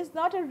landscape is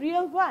not a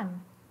real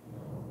one.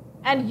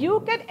 And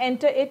you can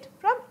enter it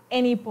from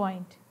any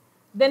point.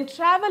 Then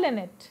travel in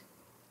it.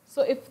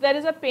 So if there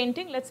is a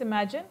painting, let's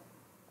imagine,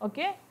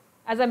 okay,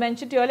 as I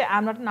mentioned to you earlier, I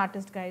am not an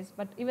artist, guys,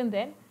 but even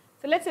then,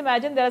 so let's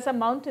imagine there are some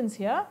mountains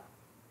here,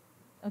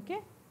 okay,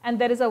 and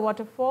there is a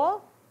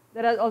waterfall,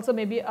 there is also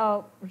maybe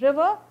a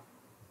river.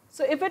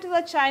 So if it is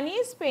a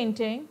Chinese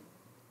painting,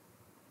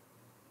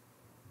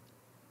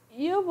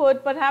 you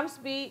would perhaps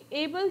be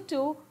able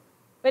to,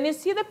 when you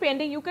see the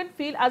painting, you can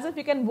feel as if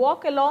you can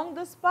walk along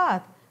this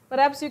path.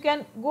 Perhaps you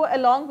can go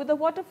along with the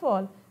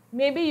waterfall.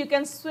 Maybe you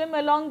can swim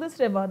along this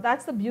river.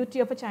 That's the beauty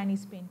of a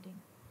Chinese painting.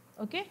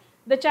 Okay?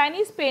 The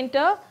Chinese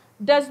painter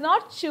does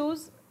not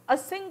choose a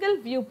single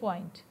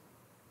viewpoint.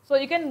 So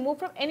you can move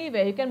from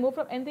anywhere. You can move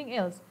from anything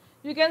else.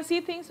 You can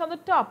see things from the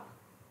top.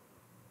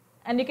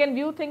 And you can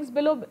view things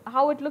below,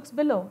 how it looks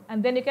below.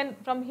 And then you can,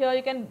 from here,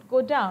 you can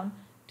go down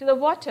to the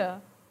water.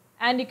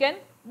 And you can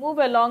move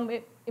along.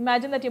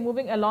 Imagine that you're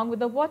moving along with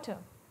the water.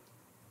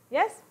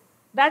 Yes?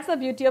 That's the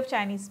beauty of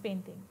Chinese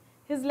painting.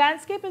 His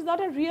landscape is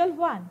not a real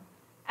one.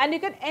 And you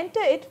can enter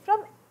it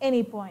from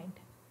any point.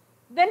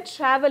 Then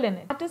travel in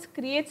it. The artist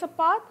creates a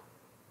path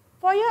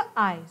for your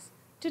eyes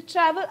to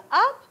travel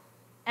up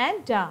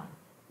and down,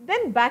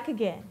 then back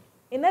again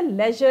in a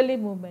leisurely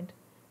movement.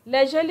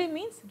 Leisurely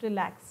means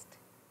relaxed.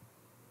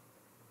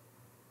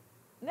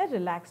 In a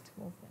relaxed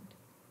movement.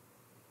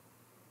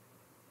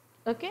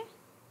 Okay?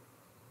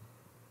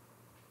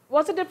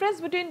 What's the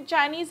difference between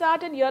Chinese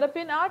art and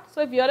European art?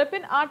 So if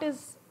European art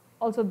is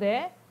also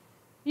there,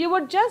 you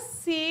would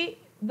just see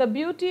the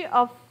beauty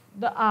of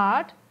the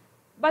art,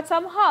 but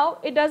somehow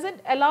it doesn't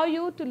allow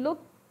you to look,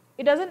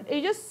 you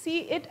just see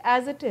it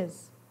as it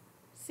is.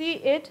 See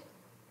it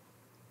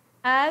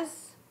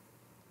as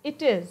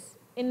it is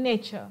in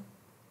nature.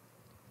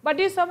 But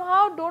you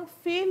somehow don't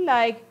feel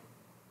like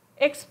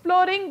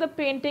exploring the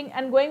painting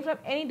and going from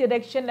any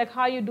direction like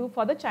how you do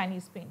for the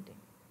Chinese painting.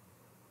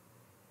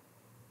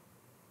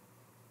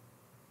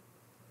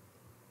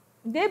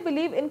 They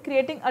believe in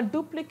creating a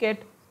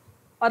duplicate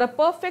or a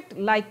perfect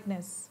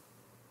likeness.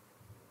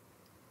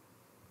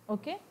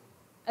 Okay?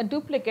 A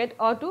duplicate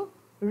or to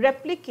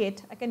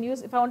replicate. I can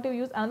use, if I want to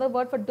use another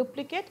word for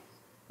duplicate,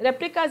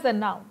 replica is the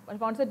noun. But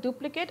if I want to say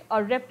duplicate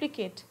or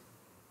replicate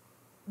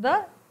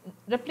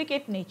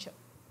nature.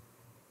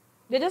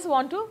 They just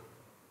want to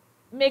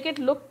make it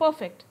look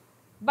perfect.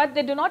 But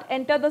they do not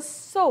enter the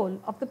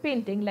soul of the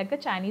painting like a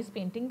Chinese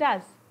painting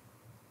does.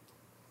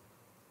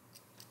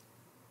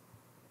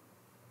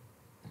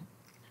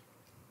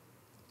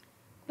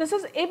 This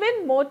is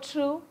even more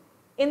true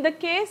in the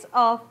case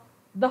of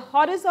the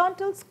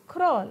horizontal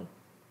scroll.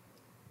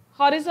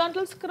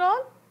 Horizontal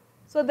scroll,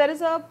 so there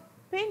is a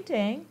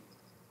painting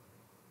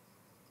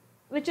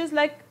which is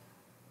like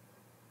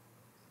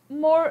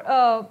more,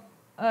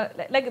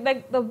 like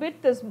the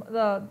width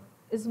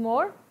is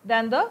more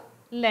than the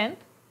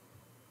length,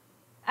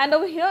 and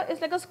over here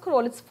is like a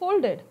scroll, it's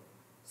folded.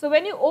 So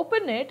when you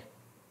open it,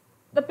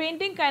 the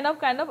painting kind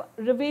of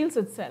reveals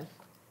itself,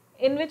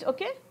 in which,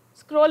 okay,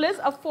 scroll is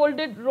a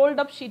folded, rolled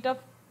up sheet of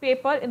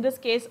paper, in this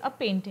case a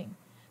painting.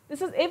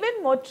 This is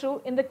even more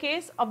true in the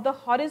case of the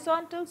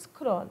horizontal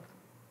scroll,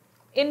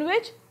 in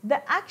which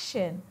the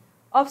action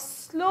of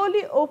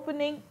slowly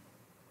opening,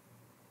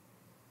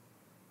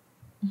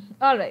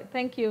 all right,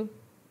 thank you,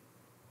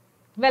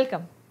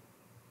 welcome,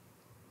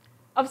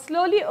 of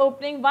slowly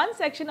opening one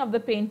section of the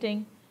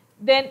painting,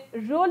 then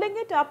rolling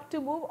it up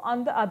to move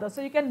on the other.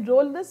 So you can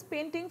roll this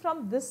painting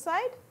from this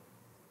side,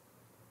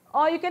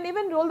 or you can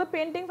even roll the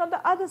painting from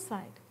the other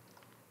side.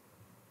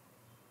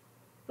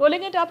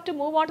 Rolling it up to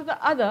move on to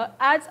the other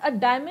adds a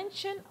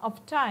dimension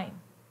of time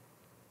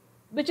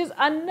which is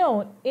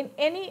unknown in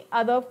any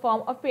other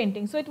form of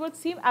painting. So it would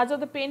seem as though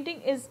the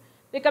painting is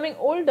becoming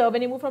older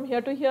when you move from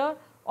here to here,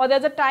 or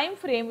there's a time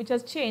frame which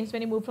has changed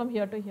when you move from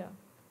here to here.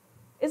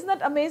 Isn't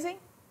that amazing?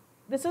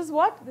 This is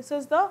what? This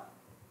is the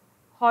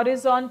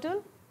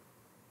horizontal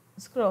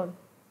scroll.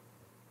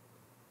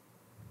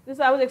 This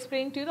I was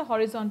explaining to you, the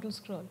horizontal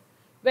scroll,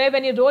 where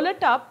when you roll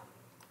it up,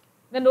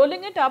 then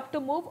rolling it up to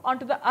move on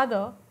to the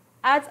other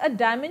adds a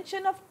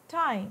dimension of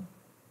time.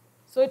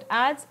 So it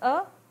adds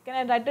a, can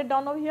I write it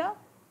down over here?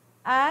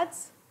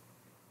 Adds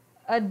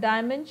a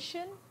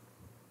dimension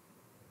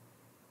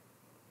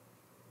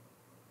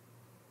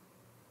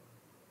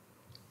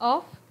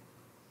of,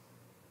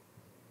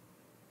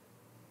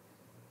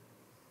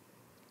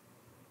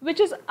 which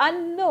is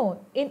unknown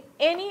in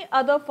any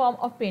other form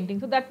of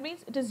painting. So that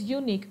means it is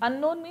unique.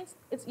 Unknown means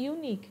it's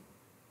unique.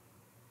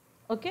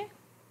 Okay?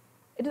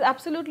 It is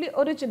absolutely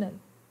original.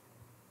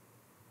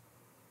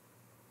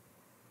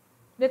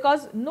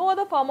 Because no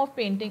other form of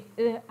painting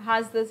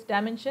has this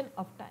dimension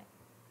of time.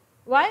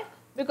 Why?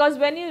 Because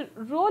when you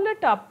roll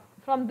it up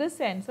from this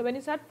end, so when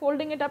you start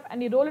folding it up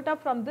and you roll it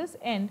up from this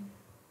end,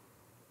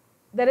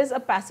 there is a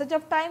passage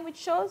of time which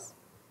shows,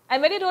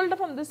 and when you roll it up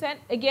from this end,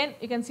 again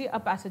you can see a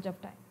passage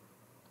of time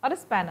or a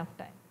span of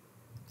time.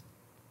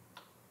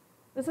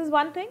 This is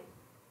one thing.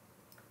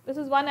 This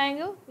is one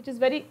angle which is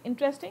very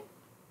interesting.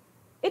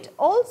 It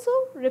also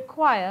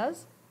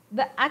requires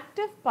the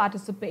active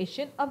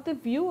participation of the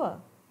viewer,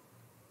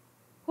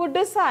 who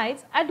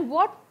decides at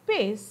what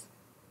pace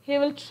he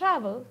will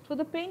travel through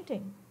the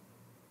painting.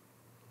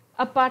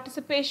 A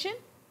participation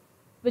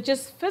which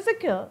is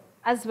physical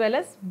as well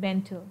as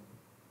mental.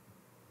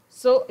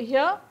 So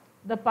here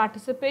the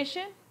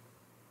participation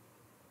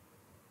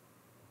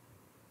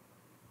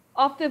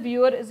of the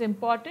viewer is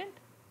important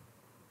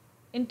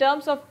in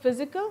terms of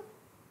physical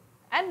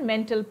and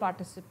mental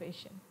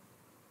participation.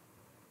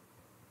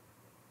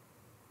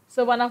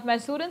 So one of my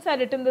students had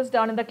written this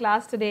down in the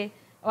class today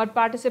about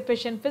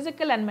participation,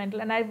 physical and mental,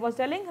 and I was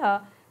telling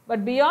her,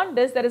 but beyond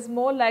this there is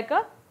more like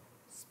a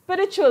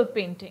spiritual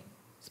painting,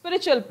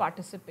 spiritual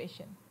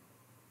participation.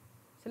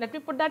 So let me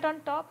put that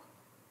on top.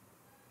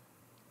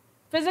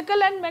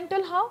 Physical and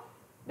mental, how?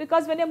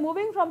 Because when you're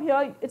moving from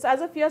here, it's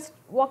as if you're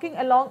walking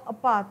along a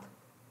path,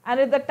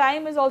 and the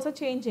time is also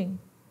changing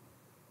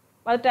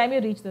by the time you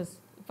reach this,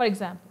 for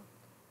example.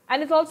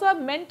 And it's also a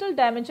mental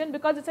dimension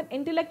because it's an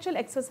intellectual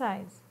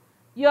exercise.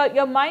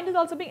 Your mind is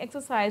also being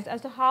exercised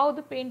as to how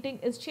the painting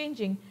is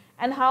changing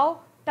and how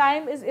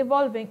time is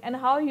evolving and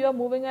how you are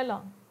moving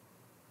along.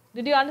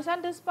 Did you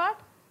understand this part?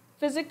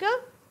 Physical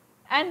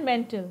and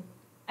mental.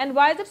 And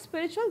why is it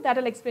spiritual? That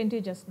I'll explain to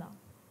you just now.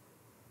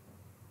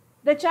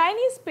 The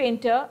Chinese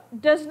painter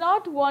does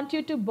not want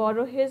you to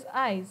borrow his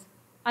eyes.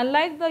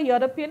 Unlike the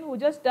European who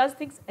just does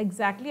things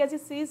exactly as he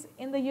sees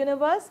in the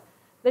universe,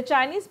 the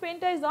Chinese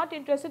painter is not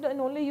interested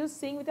in only you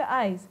seeing with your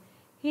eyes.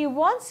 He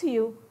wants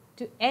you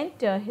to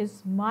enter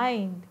his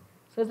mind.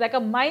 So it's like a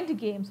mind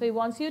game. So he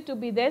wants you to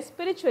be there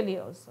spiritually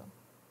also.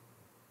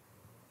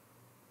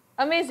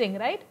 Amazing,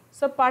 right?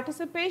 So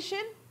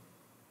participation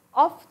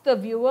of the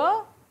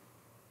viewer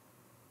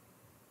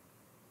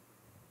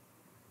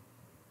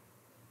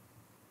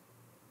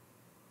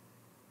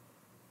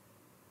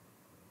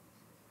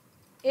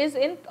is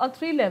on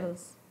three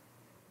levels.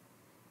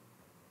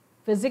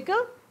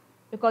 Physical,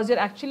 because you're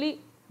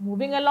actually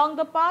moving along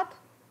the path.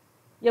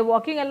 You're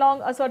walking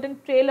along a certain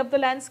trail of the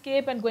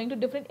landscape and going to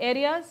different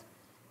areas.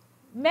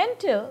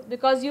 Mental,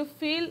 because you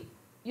feel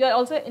you're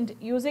also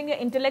using your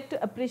intellect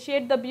to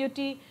appreciate the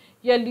beauty.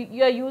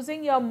 You're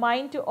using your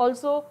mind to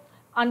also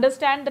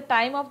understand the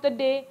time of the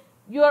day.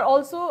 You are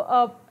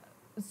also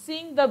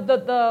seeing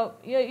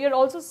you're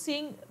also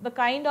seeing the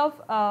kind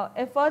of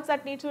efforts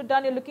that need to be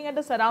done. You're looking at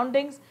the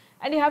surroundings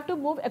and you have to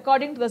move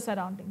according to the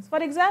surroundings.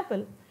 For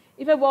example,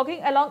 if you're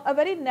walking along a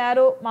very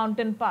narrow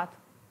mountain path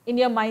in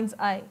your mind's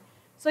eye,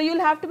 so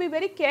you'll have to be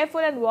very careful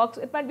and walk.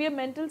 It might be a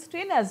mental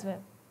strain as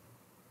well,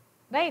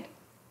 right?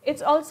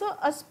 It's also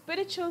a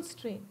spiritual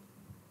strain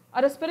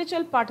or a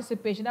spiritual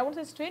participation. I won't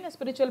say strain, a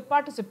spiritual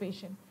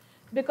participation,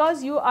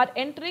 because you are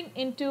entering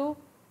into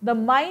the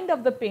mind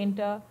of the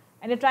painter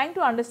and you're trying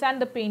to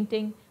understand the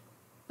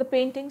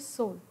painting's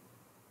soul.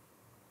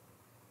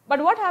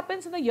 But what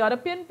happens in the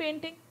European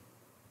painting?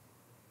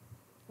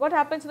 What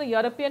happens in the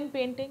European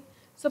painting?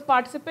 So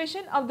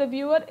participation of the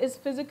viewer is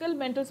physical,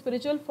 mental,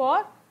 spiritual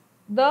for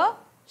the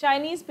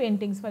Chinese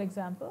paintings, for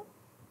example.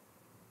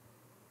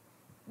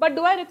 But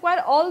do I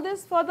require all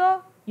this for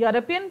the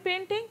European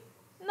painting?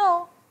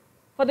 No.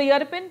 For the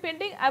European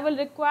painting, I will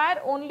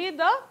require only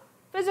the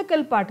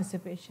physical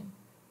participation.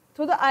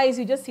 Through the eyes,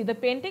 you just see the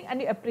painting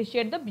and you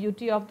appreciate the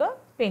beauty of the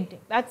painting.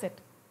 That's it.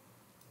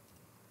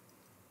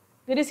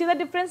 Did you see the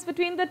difference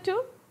between the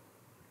two?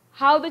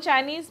 How the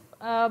Chinese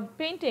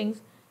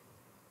paintings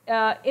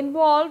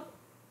involve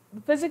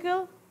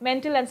physical,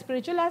 mental and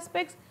spiritual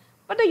aspects,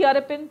 but the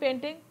European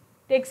painting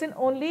takes in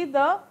only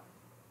the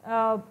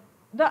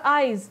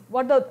eyes,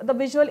 what the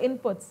visual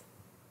inputs.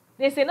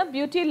 They say no,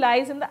 beauty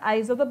lies in the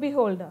eyes of the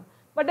beholder,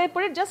 but they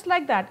put it just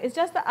like that. It's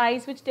just the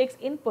eyes which takes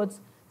inputs,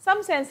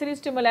 some sensory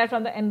stimuli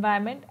from the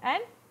environment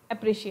and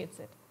appreciates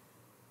it.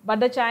 But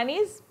the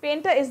Chinese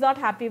painter is not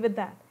happy with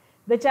that.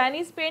 The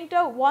Chinese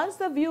painter wants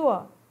the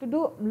viewer to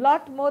do a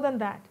lot more than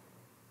that.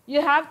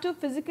 You have to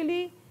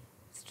physically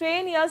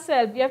strain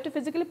yourself, you have to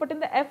physically put in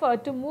the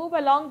effort to move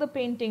along the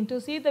painting,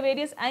 to see the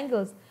various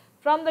angles,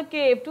 from the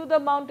cave to the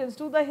mountains,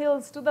 to the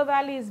hills, to the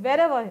valleys,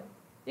 wherever.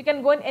 You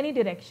can go in any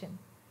direction.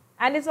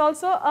 And it's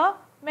also a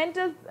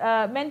mental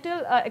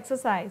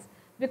exercise,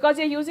 because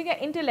you're using your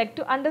intellect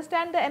to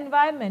understand the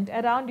environment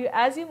around you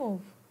as you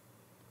move.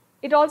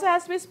 It also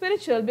has to be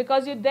spiritual,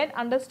 because you then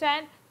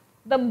understand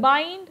the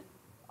mind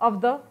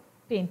of the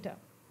painter.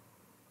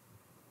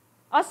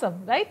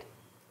 Awesome, right?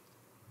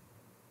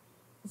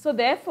 So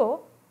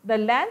therefore, the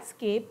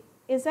landscape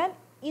is an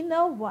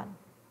inner one.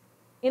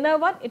 Inner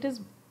one, it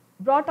is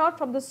brought out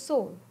from the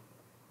soul.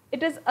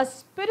 It is a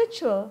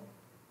spiritual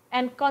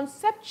and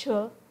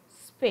conceptual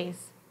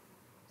space.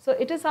 So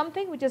it is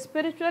something which is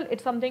spiritual,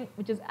 it's something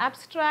which is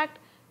abstract.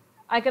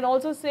 I can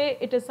also say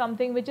it is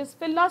something which is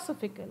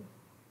philosophical.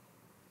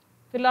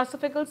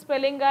 Philosophical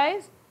spelling,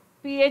 guys,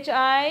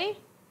 P-H-I-L-O-S-O,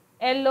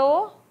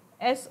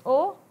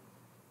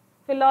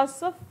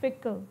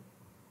 philosophical,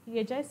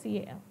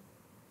 P-H-I-C-A-L.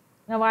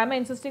 Now, why am I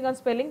insisting on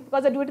spelling?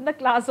 Because I do it in the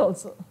class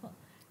also,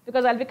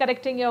 because I'll be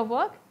correcting your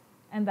work,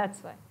 and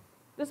that's why.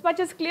 This much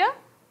is clear?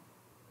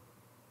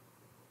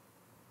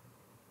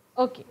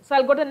 Okay, so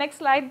I'll go to the next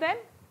slide then.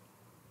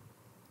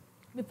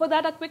 Before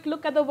that, a quick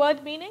look at the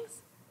word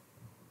meanings.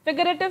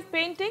 Figurative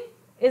painting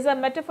is a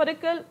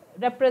metaphorical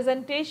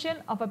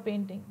representation of a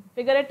painting.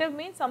 Figurative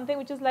means something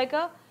which is like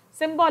a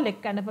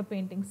symbolic kind of a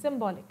painting,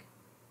 symbolic.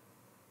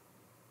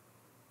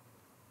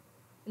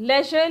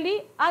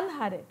 Leisurely,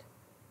 unhurried.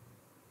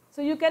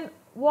 So you can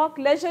walk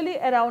leisurely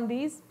around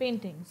these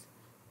paintings.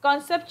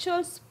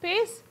 Conceptual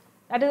space,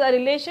 that is a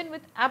relation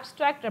with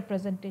abstract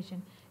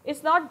representation.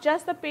 It's not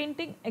just the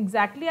painting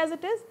exactly as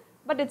it is,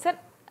 but it's an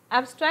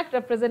abstract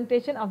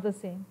representation of the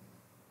same.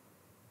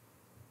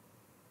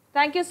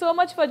 Thank you so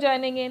much for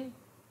joining in.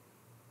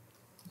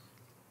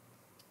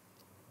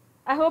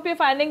 I hope you're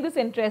finding this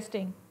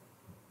interesting.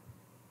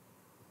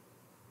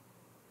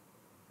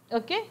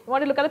 Okay, you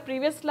want to look at the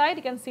previous slide,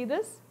 you can see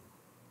this.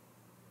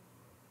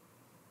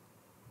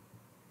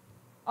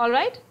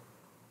 Alright.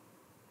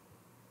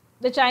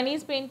 The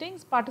Chinese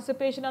paintings,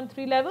 participation on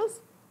 3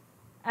 levels,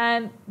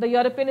 and the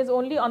European is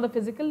only on the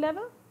physical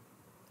level.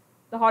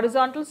 The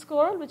horizontal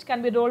scroll, which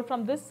can be rolled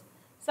from this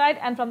side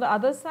and from the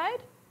other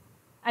side,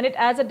 and it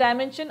adds a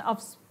dimension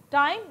of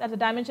time, that's a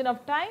dimension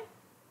of time,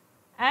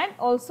 and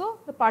also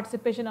the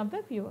participation of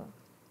the viewer.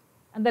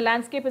 And the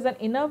landscape is an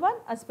inner one,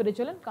 a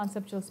spiritual and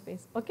conceptual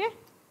space. Okay?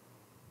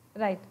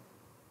 Right.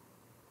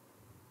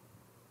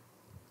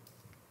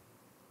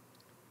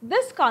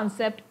 This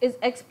concept is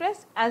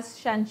expressed as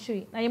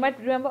shanshui. Now you might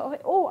remember,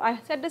 oh, I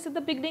said this at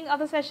the beginning of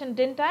the session,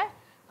 didn't I?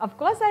 Of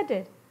course I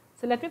did.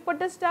 So let me put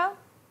this down.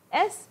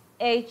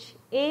 S-H-A-N-S-H-U-I.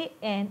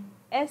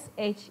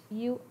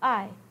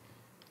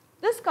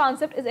 This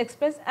concept is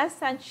expressed as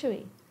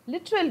shanshui,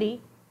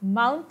 literally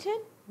mountain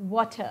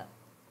water,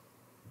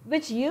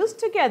 which used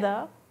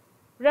together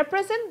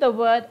represent the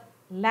word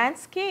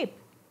landscape.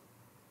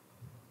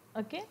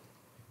 Okay?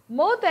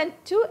 More than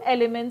 2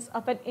 elements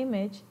of an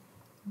image,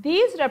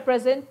 these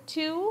represent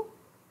 2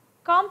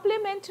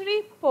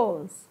 complementary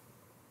poles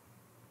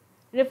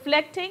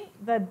reflecting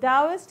the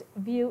Taoist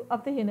view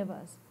of the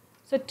universe.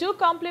 So 2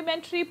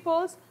 complementary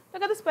poles.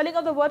 Look at the spelling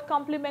of the word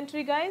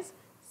complementary, guys.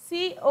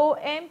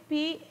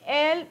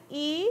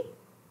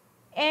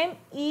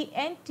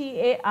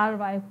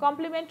 C-O-M-P-L-E-M-E-N-T-A-R-Y.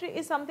 Complementary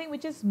is something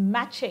which is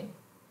matching.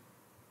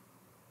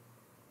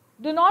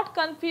 Do not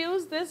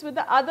confuse this with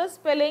the other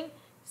spelling,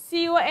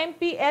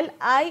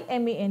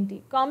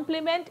 C-O-M-P-L-I-M-E-N-T.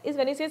 Compliment is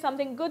when you say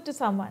something good to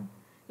someone.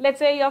 Let's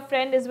say your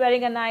friend is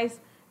wearing a nice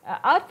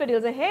outfit,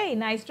 you'll say, hey,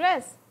 nice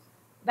dress.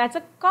 That's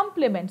a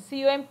compliment,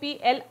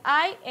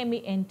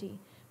 C-O-M-P-L-I-M-E-N-T.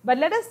 But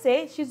let us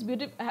say she's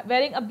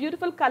wearing a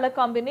beautiful color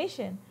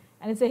combination,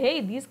 and you say, hey,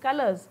 these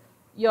colors,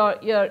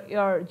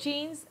 your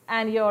jeans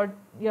and your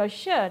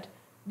shirt,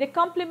 they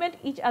complement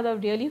each other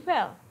really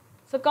well.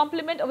 So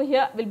compliment over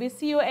here will be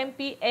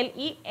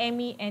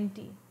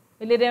C-O-M-P-L-E-M-E-N-T.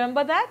 Will you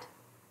remember that?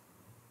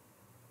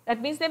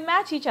 That means they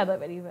match each other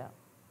very well.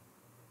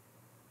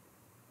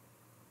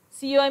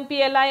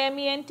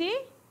 C-O-M-P-L-I-M-E-N-T,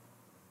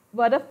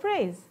 word of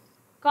praise.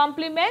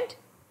 Complement,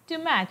 to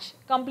match,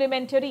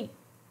 complementary.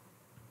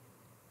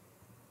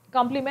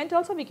 Complement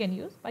also we can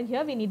use, but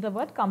here we need the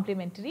word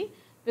complementary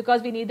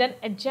because we need an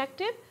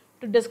adjective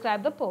to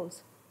describe the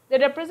poles. They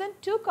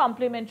represent two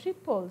complementary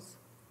poles,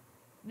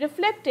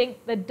 reflecting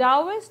the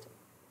Taoist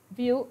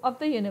view of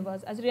the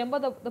universe. As you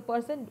remember, the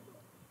person,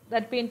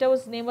 that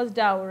painter's name was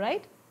Tao,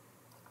 right?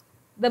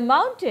 The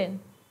mountain,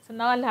 so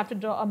now I'll have to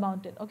draw a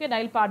mountain. Okay, now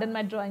I'll pardon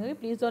my drawing. Okay,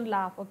 please don't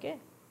laugh. Okay,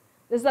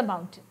 this is a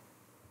mountain.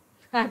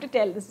 I have to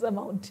tell this is a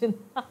mountain.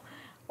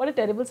 What a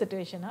terrible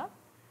situation, huh?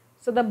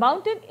 So the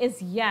mountain is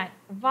Yang,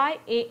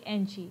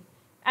 Y-A-N-G,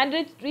 and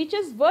it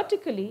reaches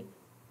vertically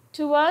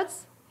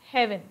towards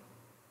heaven.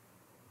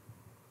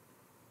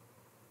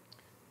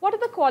 What are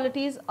the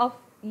qualities of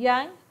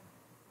Yang?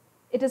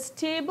 It is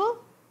stable,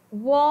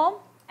 warm,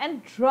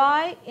 and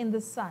dry in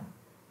the sun.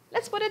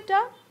 Let's put it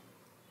down.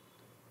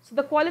 So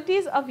the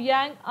qualities of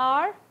Yang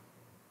are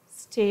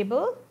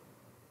stable.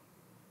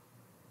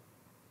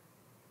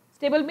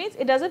 Stable means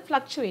it doesn't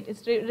fluctuate,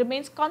 it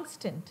remains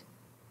constant.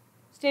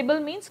 Stable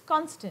means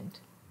constant.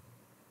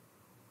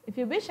 If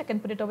you wish, I can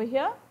put it over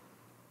here.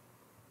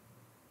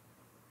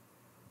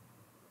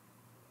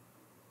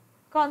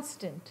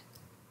 Constant.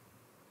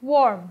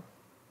 Warm.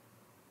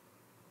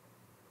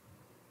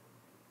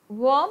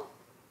 Warm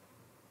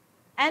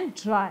and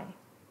dry.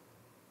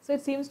 So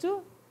it seems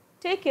to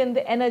take in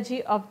the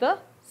energy of the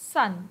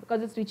sun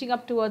because it's reaching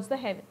up towards the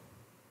heaven.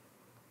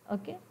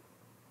 Okay.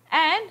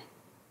 And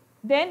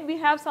then we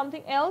have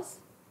something else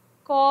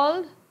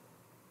called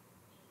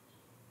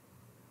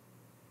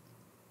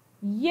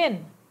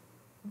yin,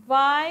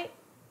 Y-I-N,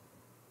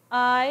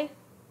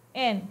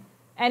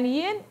 and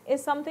yin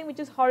is something which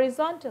is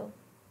horizontal,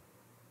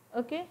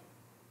 okay,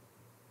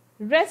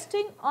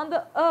 resting on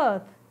the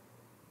earth.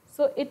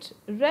 So it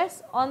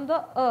rests on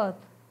the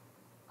earth.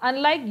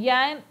 Unlike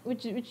yang,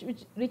 which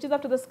reaches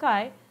up to the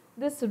sky,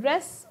 this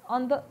rests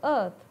on the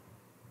earth.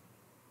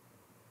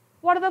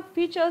 What are the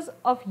features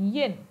of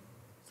yin?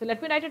 So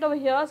let me write it over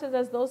here since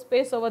there's no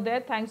space over there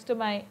thanks to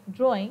my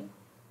drawing.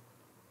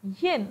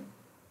 Yin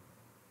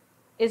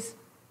is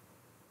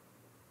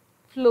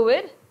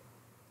fluid.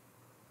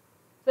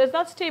 So it's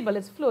not stable,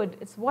 it's fluid,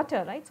 it's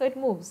water, right? So it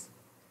moves.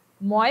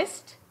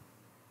 Moist,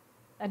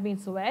 that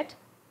means wet,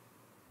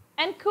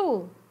 and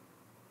cool.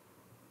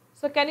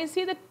 So can you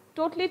see the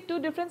totally two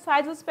different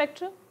sides of the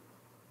spectrum?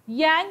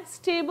 Yang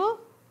stable,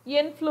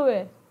 yin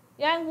fluid.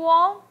 Yang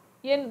warm,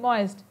 yin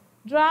moist.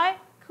 Dry,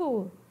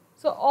 cool.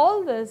 So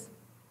all this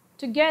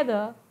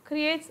together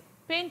creates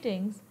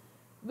paintings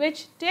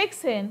which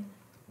takes in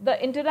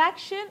the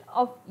interaction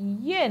of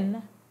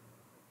yin,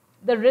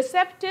 the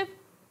receptive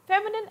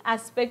feminine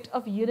aspect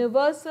of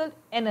universal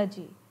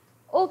energy.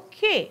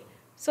 Okay,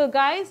 so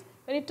guys,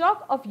 when you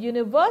talk of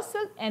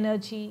universal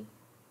energy,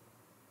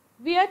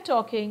 we are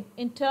talking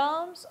in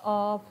terms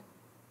of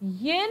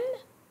yin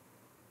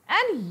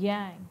and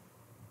yang.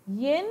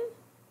 Yin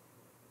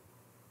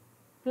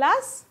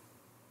plus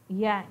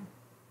yang,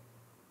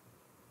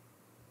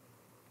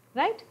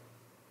 right?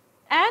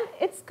 And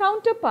its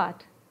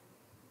counterpart.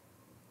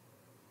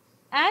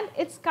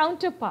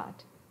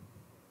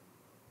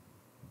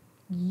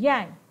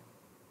 Yang,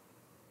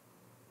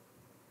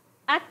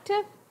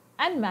 active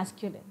and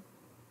masculine.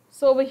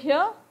 So over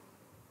here,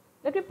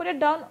 let me put it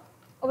down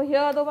over here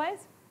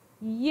otherwise.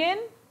 Yin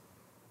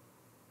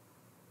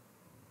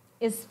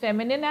is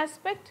feminine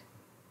aspect.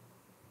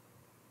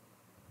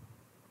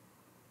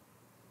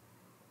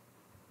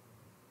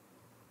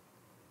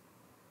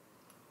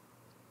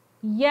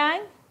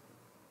 Yang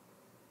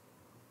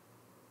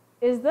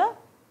is the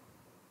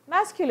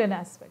masculine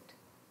aspect.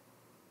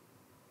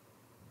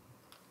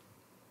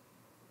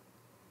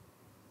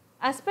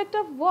 Aspect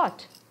of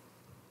what?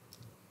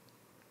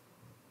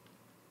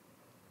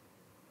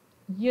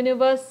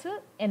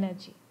 Universal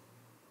energy.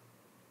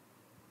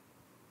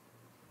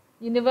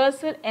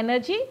 Universal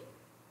energy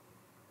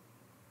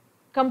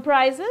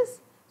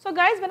comprises. So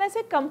guys, when I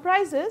say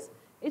comprises,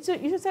 you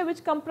should say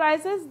which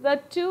comprises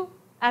the two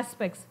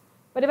aspects.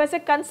 But if I say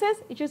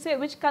consists, it should say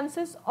which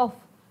consists of.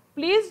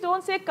 Please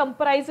don't say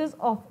comprises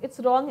of. It's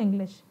wrong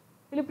English.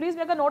 Will you please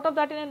make a note of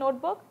that in your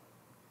notebook?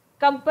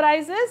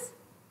 Comprises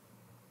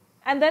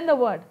and then the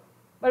word.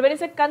 But when you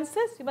say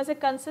consists, you must say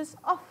consists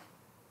of.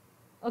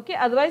 Okay,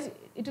 otherwise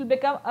it will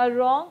become a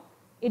wrong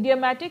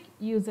idiomatic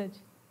usage.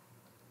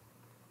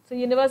 So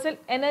universal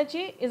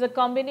energy is a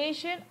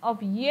combination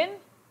of yin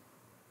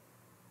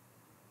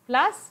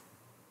plus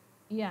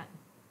yang.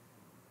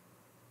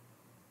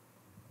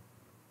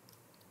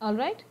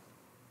 Alright.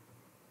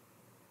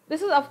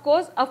 This is of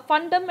course a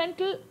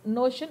fundamental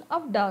notion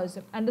of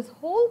Taoism, and this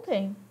whole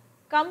thing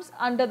comes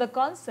under the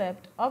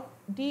concept of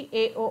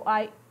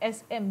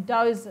D-A-O-I-S-M,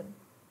 Taoism.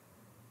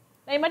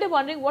 Now you might be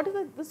wondering what is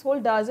this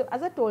whole Taoism.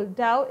 As I told,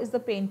 Tao is the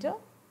painter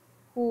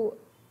who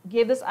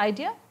gave this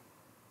idea,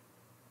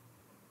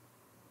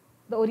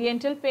 the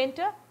Oriental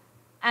painter,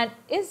 and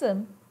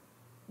ism,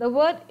 the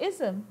word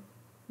ism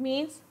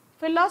means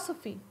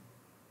philosophy.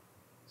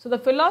 So the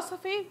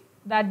philosophy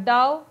that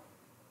Tao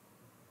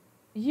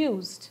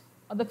used,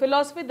 or the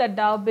philosophy that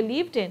Tao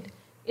believed in,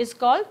 is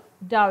called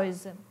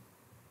Taoism.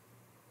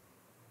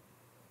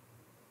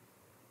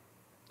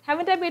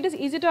 Haven't I made this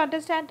easy to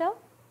understand now?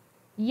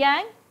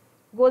 Yang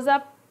goes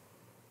up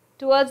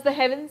towards the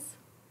heavens,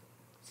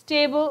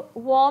 stable,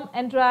 warm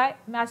and dry,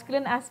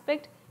 masculine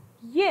aspect.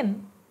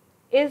 Yin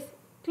is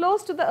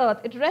close to the earth,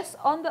 it rests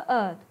on the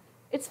earth,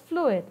 it's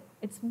fluid,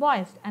 it's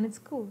moist and it's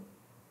cool.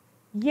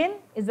 Yin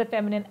is the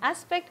feminine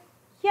aspect,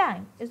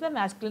 Yang is the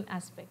masculine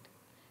aspect.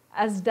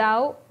 As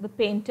Tao, the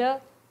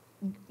painter,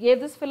 gave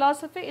this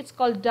philosophy, it's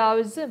called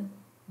Taoism.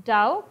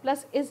 Tao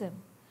plus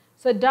ism.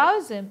 So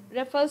Taoism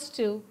refers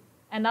to,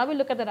 and now we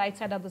look at the right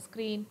side of the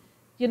screen,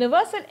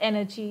 universal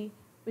energy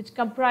which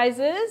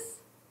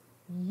comprises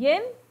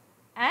yin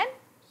and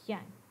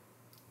yang.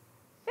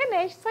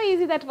 Finished. So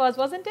easy that was,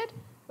 wasn't it?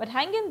 But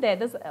hang in there,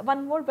 there's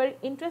one more very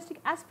interesting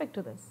aspect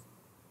to this.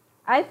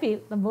 I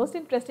feel the most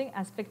interesting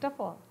aspect of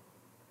all.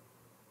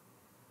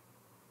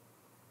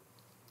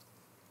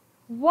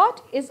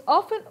 What is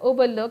often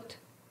overlooked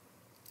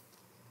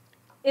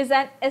is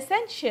an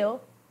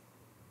essential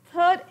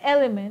third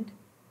element,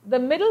 the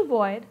middle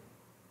void,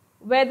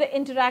 where the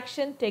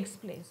interaction takes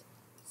place.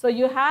 So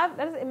you have,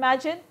 let us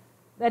imagine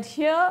that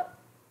here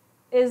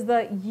is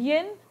the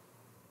yin,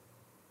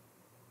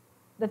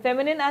 the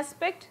feminine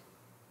aspect,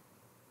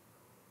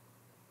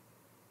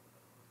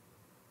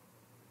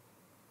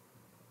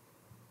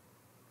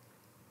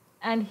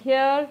 and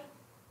here,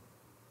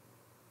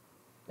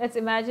 let's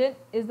imagine,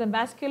 is the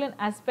masculine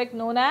aspect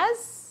known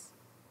as,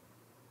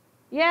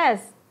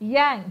 yes,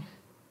 yang.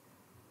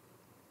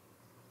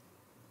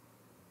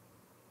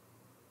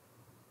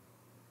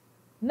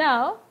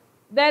 Now,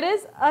 there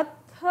is a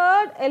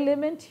third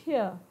element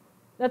here.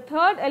 The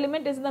third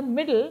element is in the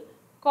middle,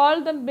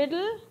 called the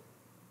middle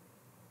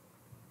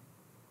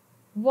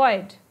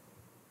void,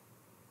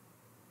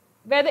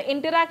 where the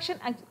interaction,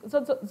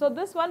 so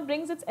this one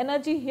brings its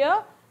energy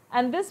here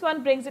and this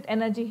one brings its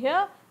energy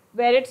here,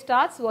 where it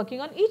starts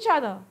working on each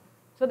other.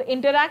 So the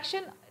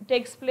interaction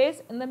takes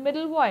place in the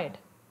middle void.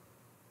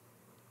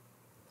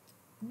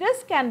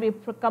 This can be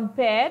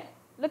compared,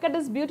 look at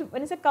this beautiful,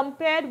 when you say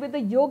compared with the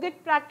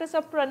yogic practice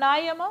of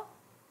pranayama.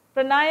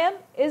 Pranayam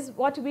is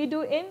what we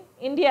do in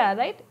India,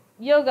 right?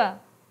 Yoga.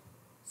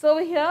 So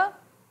here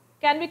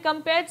can be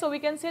compared, so we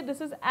can say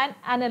this is an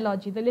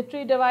analogy. The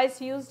literary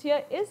device used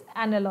here is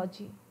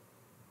analogy.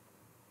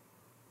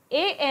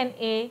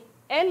 A-N-A-L-O-G-Y.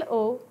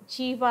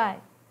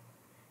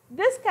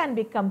 This can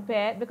be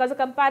compared, because a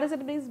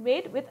comparison is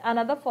made with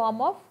another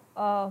form of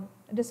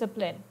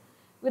discipline.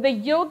 With the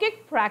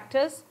yogic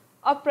practice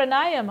of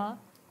pranayama,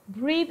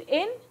 breathe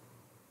in,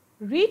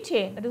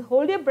 retain, that is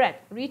hold your breath.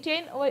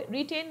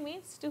 Retain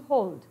means to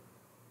hold.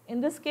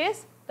 In this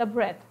case, the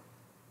breath.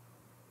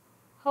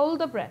 Hold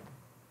the breath.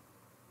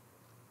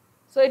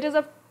 So it is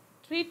of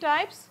three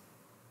types.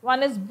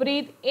 One is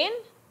breathe in,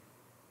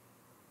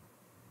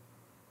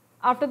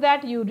 after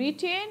that you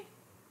retain,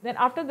 then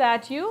after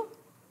that you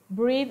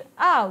breathe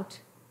out.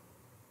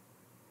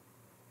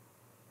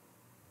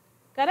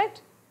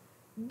 Correct?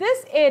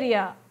 This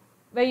area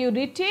where you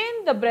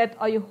retain the breath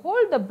or you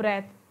hold the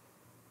breath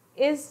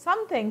is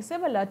something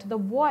similar to the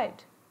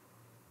void.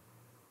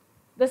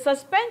 The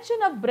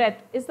suspension of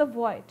breath is the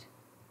void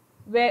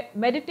where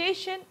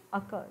meditation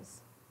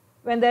occurs.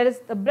 When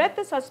the breath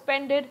is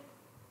suspended,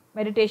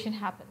 meditation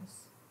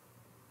happens.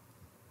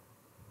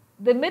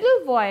 The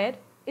middle void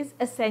is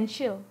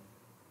essential.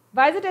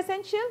 Why is it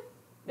essential?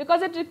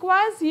 Because it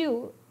requires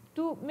you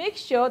to make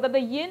sure that the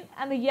yin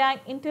and the yang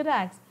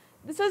interacts.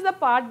 This is the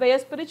part where your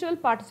spiritual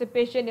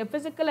participation, your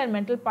physical and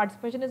mental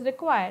participation is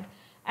required.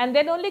 And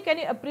then only can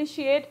you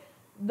appreciate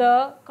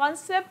the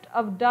concept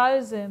of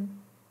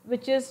Taoism,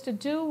 which is to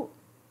do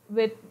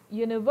with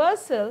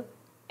universal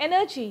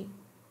energy.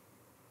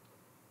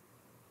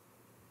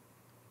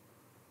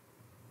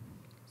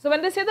 So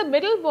when they say the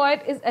middle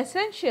void is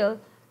essential,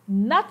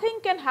 nothing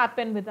can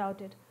happen without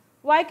it.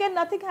 Why can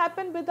nothing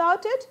happen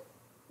without it?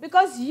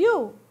 Because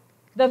you,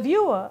 the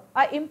viewer,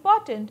 are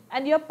important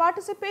and your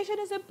participation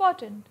is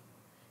important.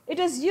 It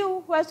is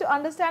you who has to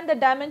understand the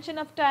dimension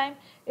of time.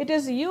 It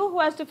is you who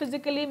has to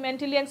physically,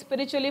 mentally and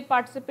spiritually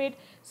participate.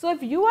 So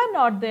if you are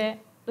not there,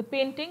 the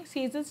painting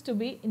ceases to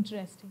be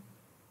interesting.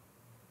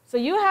 So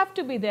you have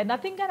to be there.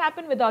 Nothing can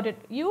happen without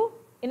it. You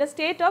in a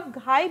state of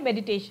high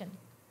meditation.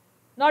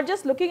 Not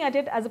just looking at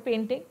it as a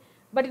painting,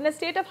 but in a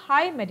state of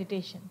high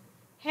meditation.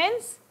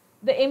 Hence,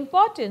 the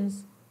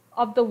importance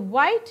of the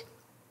white,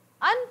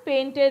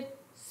 unpainted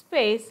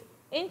space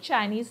in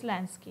Chinese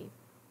landscape.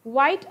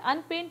 White,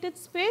 unpainted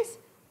space,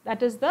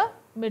 that is the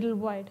middle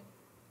void.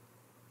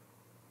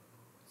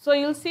 So,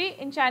 you will see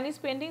in Chinese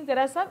paintings, there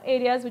are some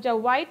areas which are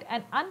white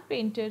and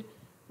unpainted,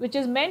 which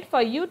is meant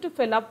for you to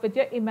fill up with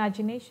your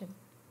imagination.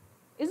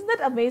 Isn't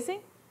that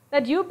amazing?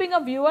 That you being a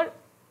viewer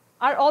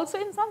are also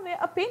in some way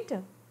a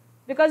painter.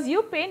 Because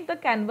you paint the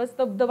canvas,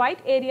 the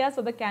white areas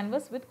of the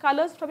canvas with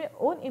colors from your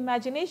own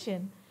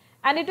imagination.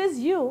 And it is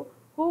you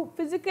who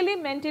physically,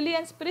 mentally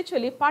and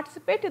spiritually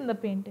participate in the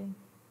painting.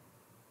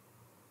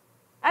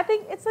 I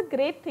think it's a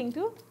great thing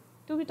to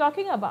be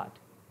talking about.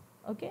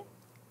 Okay?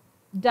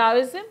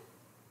 Taoism,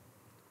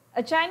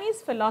 a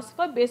Chinese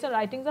philosopher based on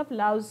writings of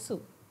Lao Tzu.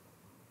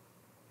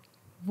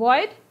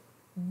 Void,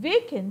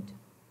 vacant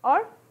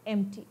or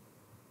empty.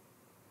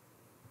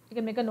 You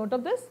can make a note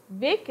of this,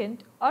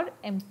 vacant or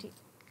empty.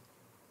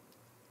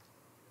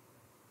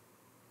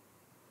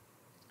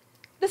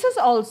 This is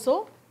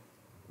also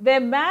where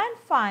man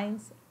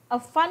finds a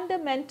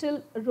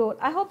fundamental role.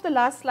 I hope the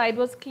last slide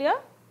was clear.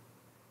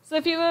 So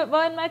if you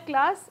were in my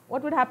class,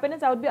 what would happen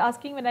is I would be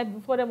asking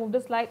before I move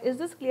the slide, is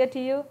this clear to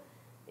you?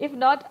 If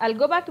not, I'll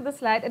go back to the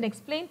slide and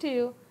explain to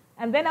you,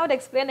 and then I would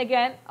explain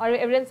again, or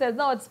everyone says,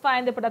 no, it's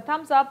fine, they put a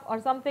thumbs up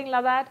or something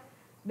like that.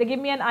 They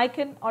give me an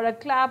icon or a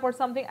clap or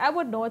something, I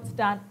would know it's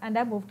done, and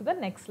I move to the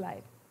next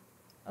slide.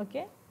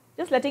 Okay?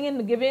 Just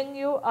giving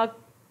you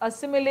a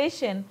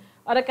simulation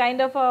or a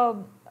kind of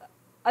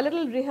a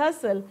little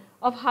rehearsal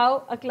of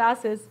how a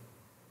class is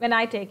when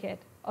I take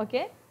it.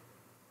 Okay?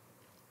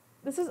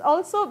 This is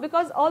also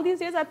because all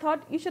these years I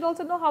thought you should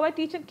also know how I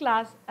teach in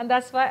class, and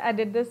that's why I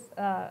did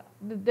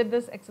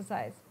this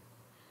exercise.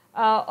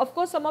 Of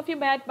course, some of you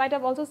might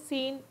have also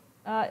seen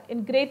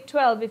in grade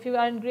 12, if you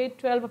are in grade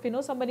 12, if you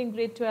know somebody in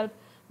grade 12,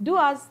 do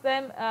ask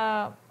them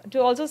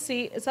to also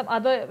see some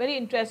other very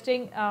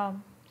interesting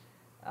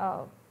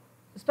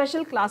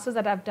special classes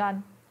that I've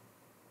done.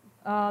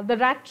 The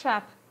Rat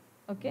Trap,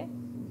 okay?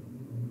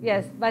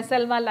 Yes, by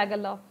Selma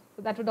Lagerlof.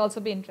 So that would also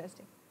be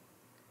interesting.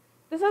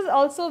 This is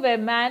also where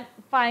man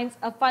finds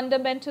a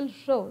fundamental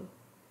role.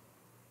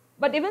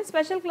 But even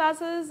special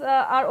classes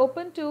are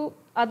open to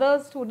other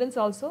students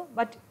also.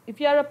 But if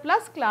you are a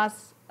plus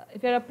class,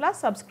 if you are a plus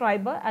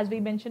subscriber, as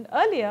we mentioned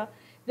earlier,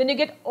 then you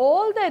get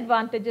all the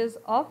advantages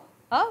of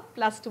a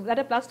plus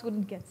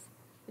student gets,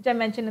 which I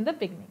mentioned in the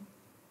beginning.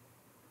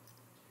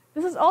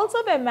 This is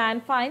also where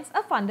man finds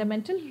a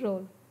fundamental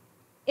role.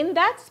 In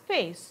that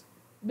space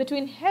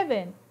between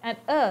heaven and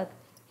earth,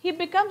 he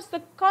becomes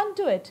the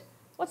conduit.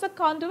 What's a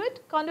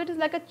conduit? Conduit is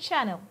like a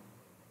channel.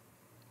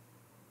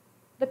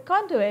 The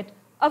conduit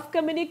of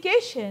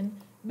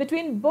communication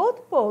between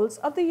both poles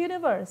of the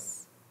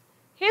universe.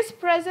 His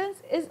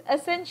presence is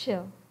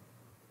essential.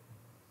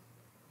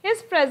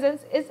 His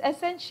presence is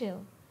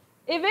essential,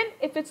 even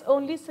if it's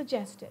only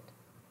suggested.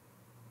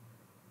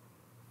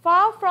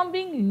 Far from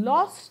being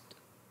lost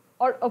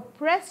or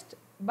oppressed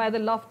by the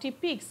lofty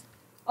peaks.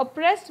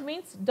 Oppressed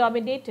means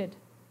dominated.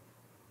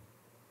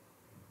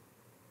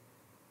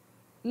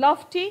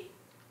 Lofty,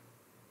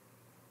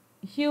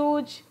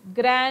 huge,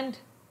 grand,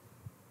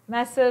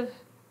 massive,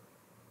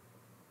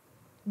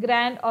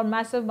 grand or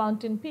massive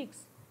mountain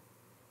peaks.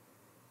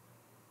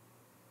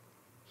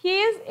 He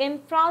is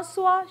in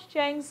Francois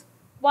Cheng's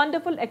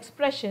wonderful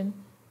expression,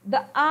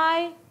 the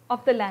eye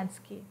of the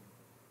landscape.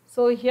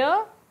 So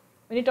here,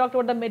 when he talked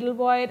about the middle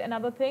void and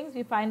other things,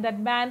 we find that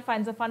man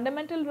finds a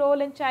fundamental role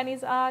in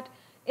Chinese art.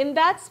 In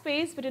that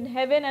space between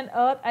heaven and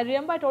earth, I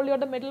remember I told you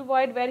about the middle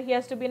void where he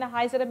has to be in a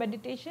high state of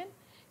meditation.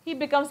 He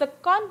becomes the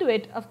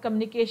conduit of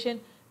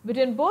communication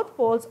between both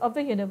poles of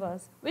the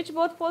universe. Which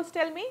both poles,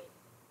 tell me?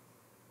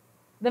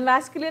 The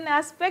masculine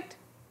aspect,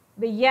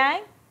 the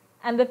yang,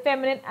 and the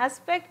feminine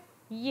aspect,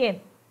 yin.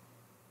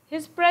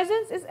 His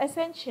presence is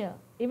essential,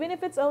 even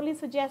if it's only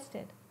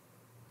suggested.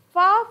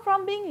 Far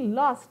from being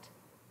lost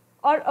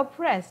or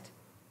oppressed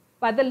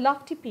by the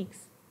lofty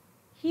peaks,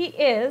 he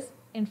is,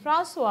 in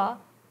Francois,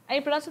 and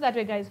you pronounce it that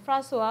way guys,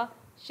 Francois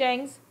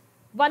Cheng's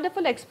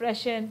wonderful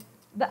expression,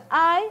 the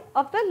eye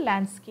of the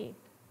landscape.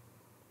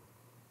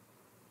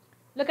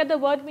 Look at the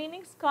word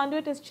meanings.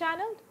 Conduit is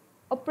channeled,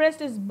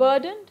 oppressed is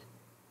burdened,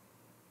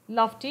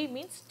 lofty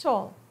means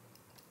tall.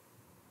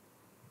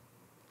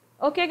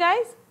 Okay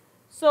guys,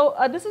 so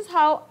this is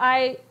how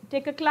I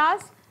take a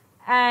class,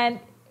 and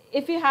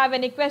if you have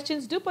any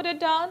questions, do put it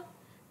down,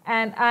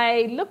 and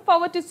I look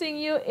forward to seeing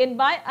you in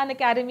my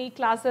Unacademy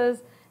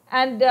classes.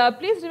 And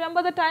please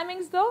remember the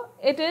timings though.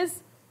 It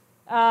is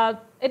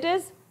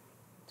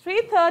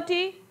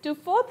 3:30 to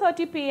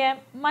 4:30 p.m.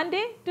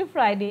 Monday to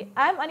Friday.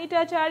 I am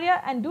Anita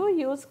Acharya, and do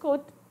use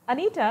code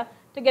Anita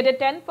to get a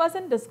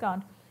 10%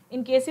 discount.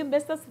 In case you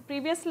missed the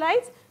previous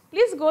slides,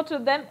 please go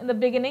through them in the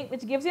beginning,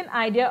 which gives you an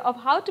idea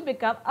of how to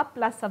become a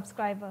plus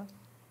subscriber.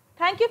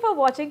 Thank you for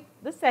watching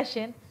this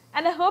session,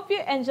 and I hope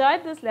you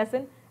enjoyed this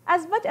lesson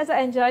as much as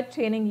I enjoyed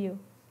training you.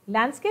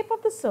 Landscape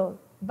of the Soul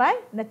by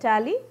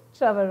Natalie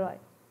Trevorroy.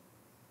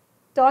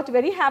 Taught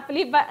very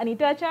happily by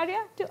Anita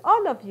Acharya to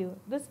all of you.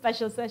 This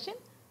special session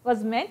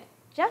was meant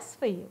just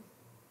for you.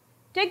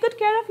 Take good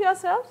care of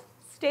yourselves.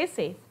 Stay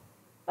safe.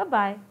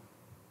 Bye-bye.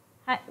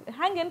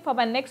 Hang in for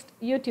my next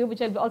YouTube, which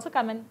will also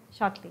come in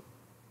shortly.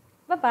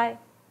 Bye-bye.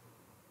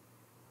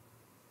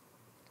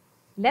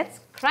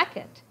 Let's crack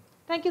it.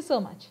 Thank you so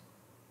much.